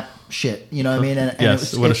old rap shit, you know what I mean? And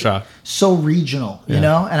Yes, what a shock. So regional, you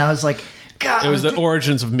know? And I was like, God. It was the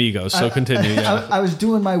origins of Migos, so continue. Yeah. I was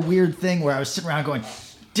doing my weird thing where I was sitting around going,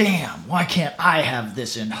 damn, why can't I have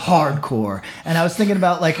this in hardcore? And I was thinking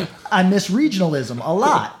about, like, I miss regionalism a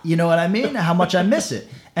lot. You know what I mean? How much I miss it.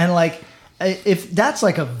 And, like, if that's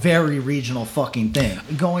like a very regional fucking thing,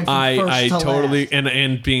 going from first I to totally last.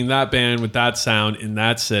 and being that band with that sound in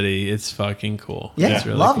that city, it's fucking cool. Yeah, It's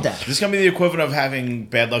really love cool. that. Is this gonna be the equivalent of having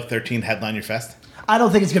Bad Luck 13 headline your fest? I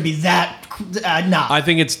don't think it's gonna be that. Nah. I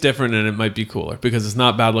think it's different and it might be cooler because it's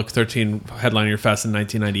not Bad Luck 13 headlining your fest in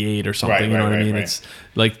 1998 or something. Right, you know right, what I mean? right. It's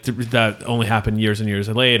like that only happened years and years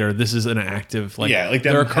later. This is an active, like, Yeah, like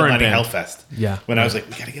they're them a current headlining band. Hellfest. Yeah. When I was like,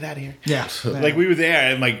 we gotta get out of here. Yeah. Like we were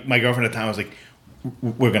there, and my girlfriend at the time was like,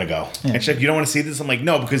 we're gonna go. Yeah. And she's like, you don't want to see this? I'm like,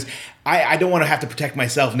 no, because I don't want to have to protect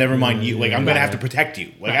myself. Never mind you. Like I'm gonna have to protect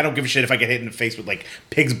you. Like I don't give a shit if I get hit in the face with like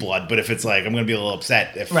pig's blood, but if it's like I'm gonna be a little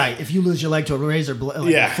upset. If Right, if you lose your leg to a razor,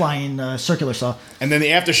 like Yeah. a flying circular saw. And then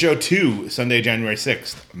the after show 2, Sunday, January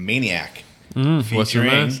 6th, Maniac. What's your featuring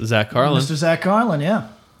name? Zach Carlin. Mr. Zach Carlin, yeah.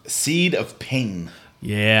 Seed of Pain.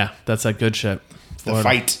 Yeah, that's that good shit. The Florida.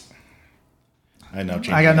 Fight. I know.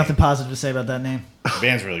 I got nothing positive to say about that name. The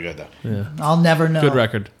band's really good though. Yeah. I'll never know. Good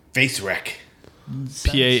record. Face Wreck.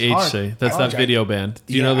 PAHC. That's that video band.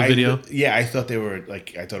 Do you know the video? I thought they were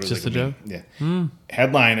like. I thought it was Just like a joke? Yeah.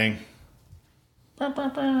 Headlining.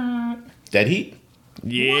 Dead Heat.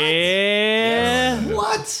 Yeah.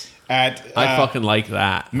 What? At I fucking like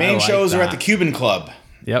that. main I like shows are at that. the Cuban Club.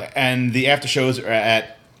 Yep. And the after shows are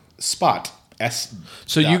at Spot.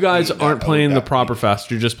 So you guys aren't playing the proper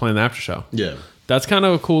fest. You're just playing the after show. Yeah. That's kind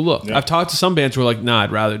of a cool look. Yeah. I've talked to some bands who are like, nah,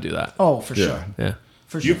 I'd rather do that. Oh, for Yeah. sure. Yeah.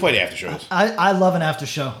 For You sure. played after shows. I love an after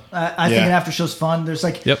show. I think Yeah. an after show's fun. There's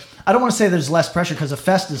like, Yep. I don't want to say there's less pressure because a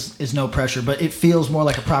fest is no pressure, but it feels more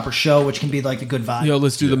like a proper show, which can be like a good vibe. Yo,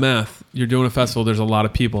 let's do the math. You're doing a festival. There's a lot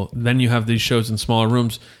of people. Then you have these shows in smaller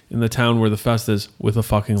rooms in the town where the fest is with a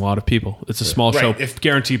fucking lot of people. It's a small Right, show. if-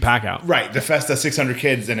 Guaranteed pack out. Right. The fest has 600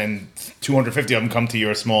 kids, and then 250 of them come to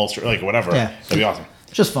your small, like whatever. Yeah. That'd be awesome.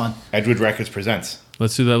 Just fun. Edgewood Records presents.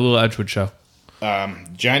 Let's do that little Edgewood show.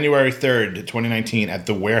 January 3rd, 2019 at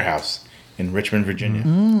The Warehouse in Richmond, Virginia.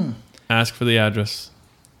 Mm. Ask for the address.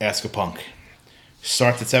 Ask a Punk.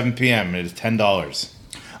 Starts at 7 p.m. It is $10.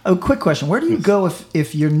 A quick question: where do you go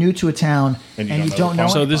if you're new to a town and you don't know?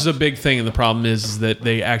 So this is a big thing, and the problem is that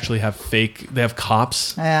they actually have they have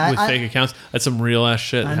cops with fake accounts. That's some real ass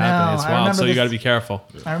shit happening. It's wild. So you got to be careful.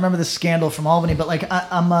 I remember the scandal from Albany, but like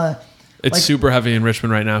it's super heavy in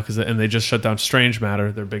Richmond right now and they just shut down Strange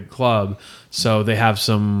Matter, their big club. So they have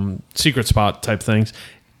some secret spot type things.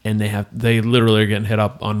 And they literally are getting hit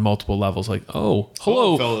up on multiple levels. Like, oh,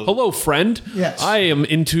 hello, friend. Yes. I am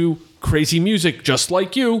into crazy music just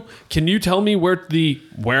like you. Can you tell me where the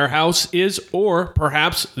warehouse is, or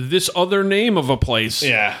perhaps this other name of a place?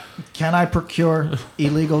 Yeah. Can I procure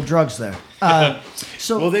illegal drugs there?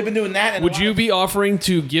 So well, they've been doing that. Would you be offering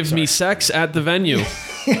to give me sex at the venue?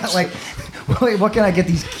 Yeah, like, wait, what can I get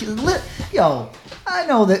these? Yo. I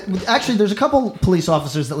know that actually there's a couple police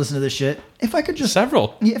officers that listen to this shit. If I could just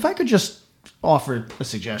offer a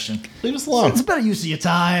suggestion. Leave us alone. It's a better use of your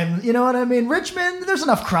time. You know what I mean? Richmond, there's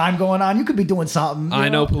enough crime going on. You could be doing something. I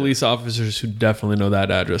know police officers who definitely know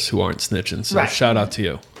that address who aren't snitching. So shout out to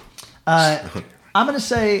you. I'm going to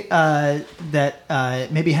say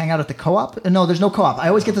that maybe hang out at the co-op. No, there's no co-op. I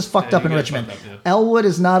always get this fucked up in Richmond. Elwood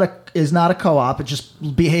is not a co-op. It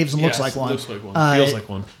just behaves and looks like one. Looks like one. Feels like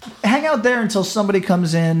one. Hang out there until somebody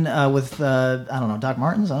comes in with, I don't know, Doc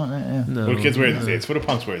Martens? I don't know. Yeah. No. What do kids wear these days? What do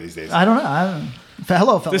punks wear these days? I don't know.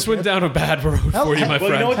 Hello, fellas. This went down a bad road for you, my friend.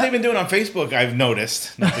 Well, you know what they've been doing on Facebook? I've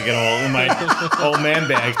noticed, not to get all in my old man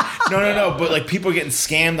bag. No, but like people are getting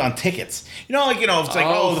scammed on tickets. It's like,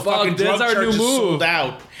 the fucking drug church is sold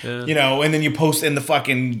out. Yeah. And then you post in the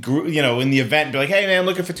fucking group, in the event, be like, hey man,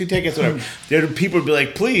 looking for 2 tickets, whatever. There people would be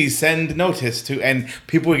like, please send notice to, and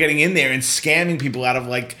people were getting in there and scamming people out of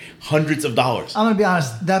like hundreds of dollars. I'm gonna be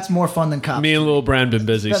honest, that's more fun than cops. Me and Lil Brand been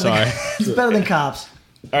busy. Sorry. It's better than cops.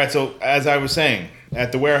 All right, so as I was saying,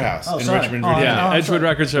 at the Warehouse in Richmond, Virginia. Edgewood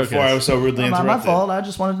Records Showcase. Before I was so rudely interrupted. Not my fault. I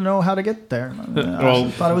just wanted to know how to get there.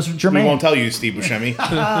 I thought it was germane. We won't tell you, Steve Buscemi.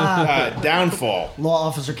 Downfall. Law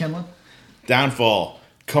Officer Kinlan. Downfall.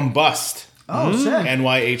 Combust. Oh, sick.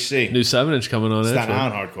 NYHC. New 7-inch coming on it. Staten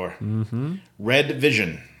Island Hardcore. Mm-hmm. Red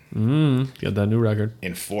Vision. Got that new record.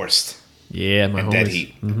 Enforced. Yeah, my and homies. Dead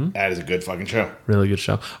Heat. Mm-hmm. That is a good fucking show. Really good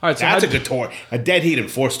show. All right, so that's a good tour. A Dead Heat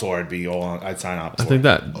Enforced tour would be all. I'd sign up for. I think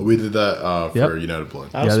that we did that for United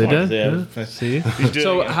Blood. Yeah, they did. Yeah. See.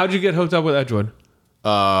 So how'd you get hooked up with Edgewood?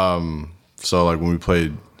 So like when we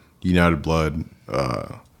played United Blood,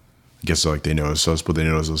 I guess like they noticed us, but they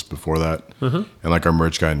noticed us before that. And like our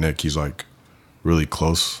merch guy Nick, he's like really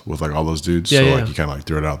close with like all those dudes. Yeah, so yeah. like he kind of like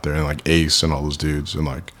threw it out there, and like Ace and all those dudes, and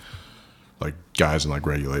like guys and like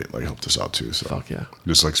Regulate like helped us out too. So fuck yeah,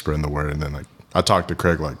 just like spreading the word. And then like I talk to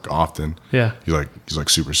Craig like often. Yeah, he's like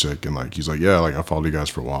super sick, and like he's like, yeah, like I followed you guys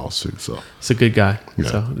for a while too. So it's a good guy. Yeah.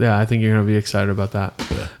 So yeah, I think you're gonna be excited about that.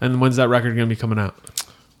 Yeah. And when's that record gonna be coming out?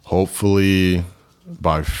 Hopefully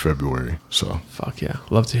by February. So fuck yeah,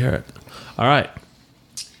 love to hear it. All right.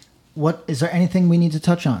 What is there anything we need to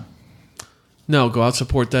touch on? No, go out,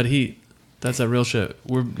 support Dead Heat. That's that real shit.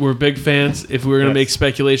 We're big fans. If we were gonna make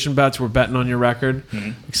speculation bets, we're betting on your record.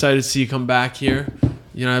 Excited to see you come back here.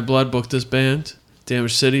 United Blood booked this band.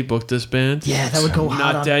 Damage City booked this band. Yeah, that would go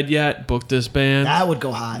hot. Not Dead Yet booked this band. That would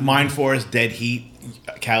go hot. Mind Forest Dead Heat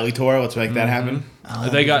Cali tour. Let's make that happen.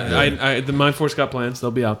 They got the Mind Force got plans. They'll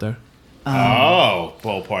be out there.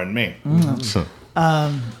 Well, pardon me.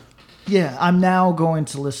 Yeah, I'm now going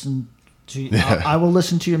to listen to. I will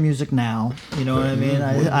listen to your music now. You know what I mean?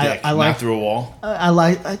 I like not through a wall.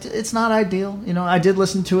 It's not ideal. I did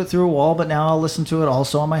listen to it through a wall, but now I'll listen to it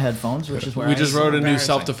also on my headphones, which is where we just wrote a new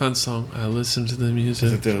self-defense song. I listen to the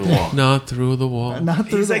music, through the wall. Not through the wall. Not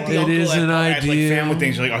through He's the like wall. the It is an idea. Like family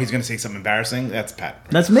things. You're like, oh, he's gonna say something embarrassing. That's Pat.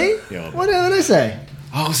 That's me. Yeah. What did I say?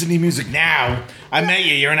 Oh, listen to your music now. I met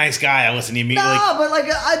you. You're a nice guy. I listen to you. No, but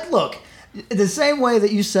I look the same way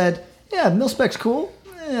that you said. Yeah, Mil-Spec's cool.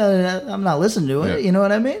 I'm not listening to it. Yeah. You know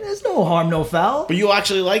what I mean? There's no harm, no foul. But you'll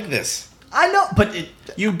actually like this. I know, but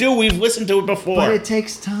you do. We've listened to it before. But it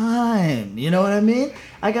takes time. You know what I mean?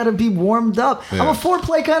 I got to be warmed up. Yeah. I'm a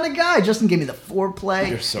foreplay kind of guy. Justin gave me the foreplay.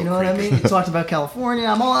 You're so you know creepy. what I mean? He talked about California.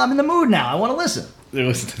 I'm in the mood now. I want to listen.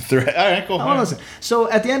 Listen to Thread. All right, cool. I want to listen. So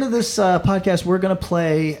at the end of this podcast, we're going to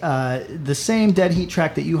play the same Dead Heat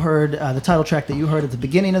track that you heard, the title track that you heard at the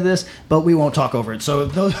beginning of this, but we won't talk over it. So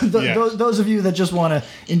those of you that just want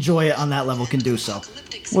to enjoy it on that level can do so.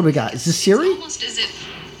 What do we got? Is this Siri? Almost as if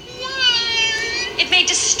it may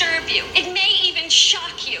disturb you. It may even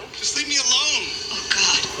shock you. Just leave me alone. Oh,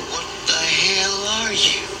 God. What the hell are are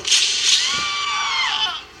you?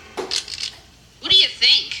 What do you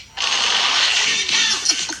think?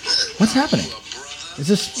 What's happening? Is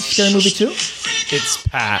this Scary Movie 2? It's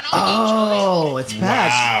Pat. Oh, it's Pat.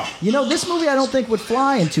 Wow. You know, this movie I don't think would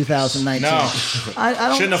fly in 2019. No. I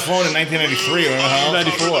don't. Shouldn't have flown in 1993 or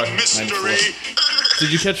 94.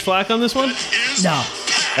 Did you catch flack on this one? No.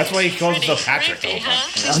 That's why he calls himself Patrick.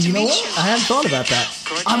 Oh, you know what? I hadn't thought about that.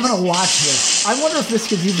 I'm gonna watch this. I wonder if this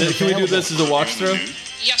could even. Can we do this as a watch through?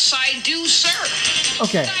 Yes, I do, sir.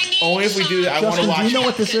 Okay. Only if we do that. I want to Justin, watch. do you know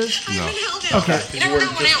what this is? No. Okay. You were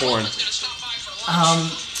just born.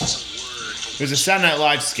 There's a Saturday Night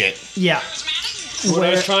Live skit. Yeah. What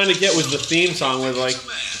I was trying to get was the theme song with like.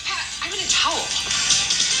 I'm in a towel.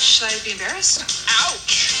 Should I be embarrassed?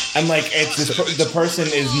 Ouch. And like, it's this the person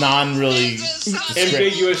is non-really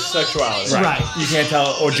ambiguous sexuality. Right. You can't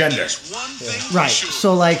tell, or gender. Right.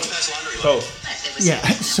 So like. Both. Yeah.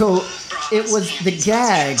 So it was the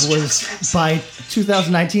gag was by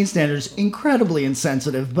 2019 standards incredibly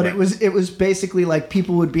insensitive, but it was basically like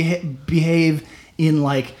people would behave in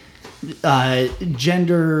like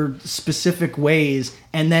gender specific ways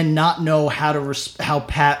and then not know how to how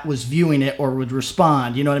Pat was viewing it or would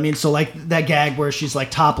respond. You know what I mean? So like that gag where she's like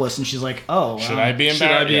topless and she's like, "Oh, should I be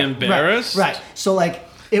embarrassed? Right. So like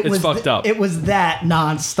it's fucked up. It was that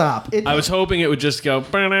nonstop. I was hoping it would just go.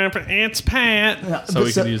 It's Pat, so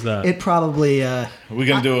we could use that. It probably. Are we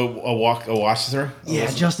gonna do a watch through? Yeah,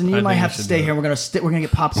 Justin, you might have to stay here. We're gonna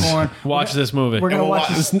get popcorn. Watch this movie. We're gonna watch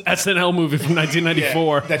this SNL movie from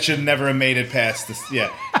 1994 that should never have made it past this. Yeah,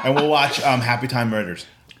 and we'll watch Happy Time Murders.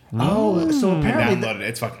 Oh, so apparently downloaded it.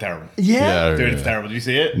 It's fucking terrible. Yeah? Dude, it's terrible. Did you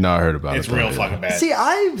see it? No, I heard about it's it. It's real fucking bad. See,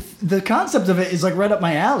 the concept of it is like right up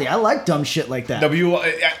my alley. I like dumb shit like that. I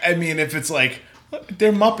mean, if it's like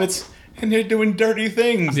they're Muppets and they're doing dirty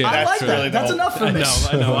things, yeah, I like that. Really that's enough for me.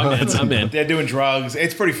 I know. I'm in. They're doing drugs.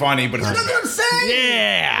 It's pretty funny, but it's that's what I'm saying.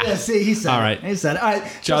 Yeah. See, he said. All right. He said. All right.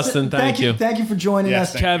 Justin, thank you. Thank you for joining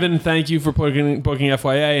us. Kevin, thank you for booking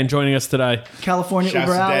FYA and joining us today. California Shouts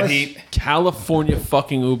Uber to Dead Alice. Heat. California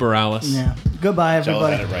fucking Uber Alice. Yeah. Goodbye,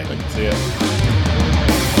 everybody. Joel had it right. See ya.